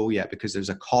after the goal yet because there's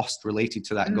a cost related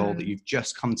to that goal that you've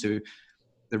just come to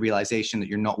the realization that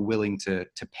you're not willing to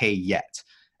pay yet?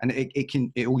 And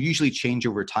it will usually change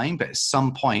over time, but at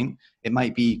some point it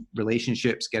might be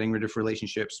relationships, getting rid of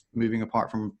relationships, moving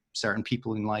apart from certain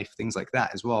people in life, things like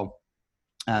that as well.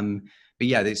 But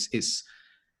yeah,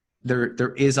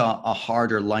 there is a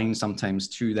harder line sometimes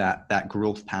to that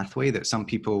growth pathway that some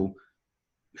people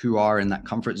who are in that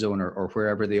comfort zone or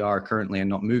wherever they are currently and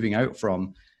not moving out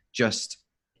from, just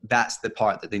that's the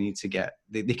part that they need to get.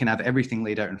 They can have everything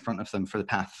laid out in front of them for the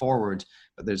path forward,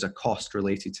 but there's a cost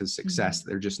related to success that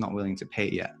they're just not willing to pay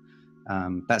yet.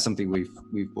 That's something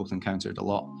we've both encountered a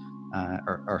lot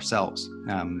ourselves.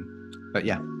 But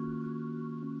yeah.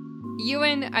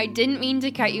 Euan, I didn't mean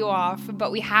to cut you off,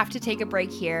 but we have to take a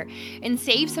break here and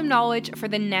save some knowledge for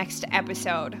the next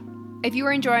episode. If you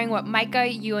are enjoying what Micah,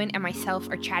 Euan, and myself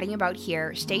are chatting about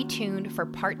here, stay tuned for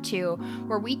part 2,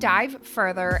 where we dive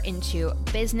further into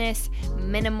business,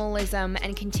 minimalism,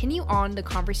 and continue on the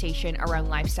conversation around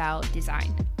lifestyle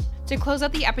design. To close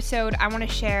out the episode, I want to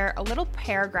share a little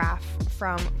paragraph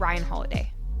from Ryan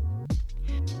Holiday.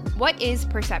 What is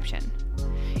perception?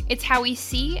 It's how we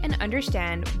see and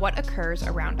understand what occurs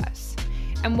around us,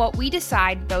 and what we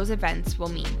decide those events will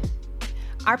mean.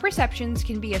 Our perceptions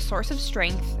can be a source of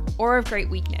strength or of great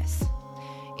weakness.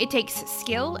 It takes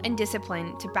skill and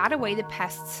discipline to bat away the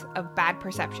pests of bad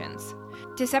perceptions,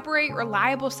 to separate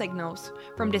reliable signals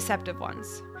from deceptive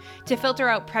ones, to filter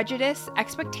out prejudice,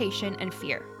 expectation, and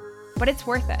fear. But it's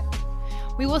worth it.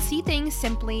 We will see things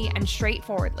simply and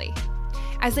straightforwardly,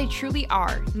 as they truly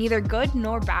are, neither good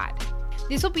nor bad.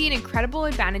 This will be an incredible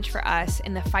advantage for us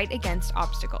in the fight against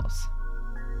obstacles.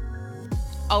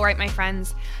 All right, my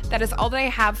friends, that is all that I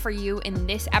have for you in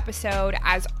this episode.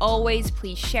 As always,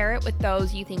 please share it with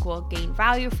those you think will gain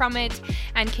value from it,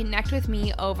 and connect with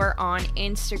me over on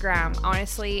Instagram.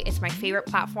 Honestly, it's my favorite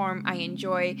platform. I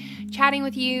enjoy chatting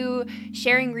with you,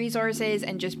 sharing resources,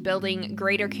 and just building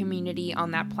greater community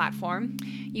on that platform.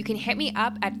 You can hit me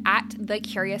up at the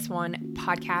Curious One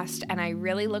podcast, and I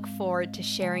really look forward to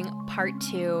sharing part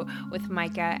 2 with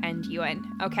Micah and Euan.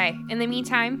 Okay, in the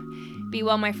meantime, be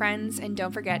well, my friends, and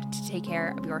don't forget to take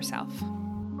care of yourself.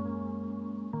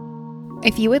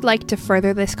 If you would like to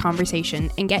further this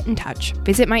conversation and get in touch,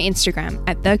 visit my Instagram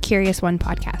at The Curious One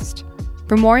Podcast.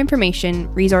 For more information,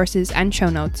 resources, and show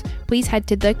notes, please head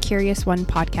to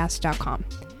thecuriousonePodcast.com.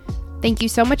 Thank you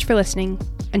so much for listening.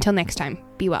 Until next time,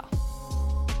 be well.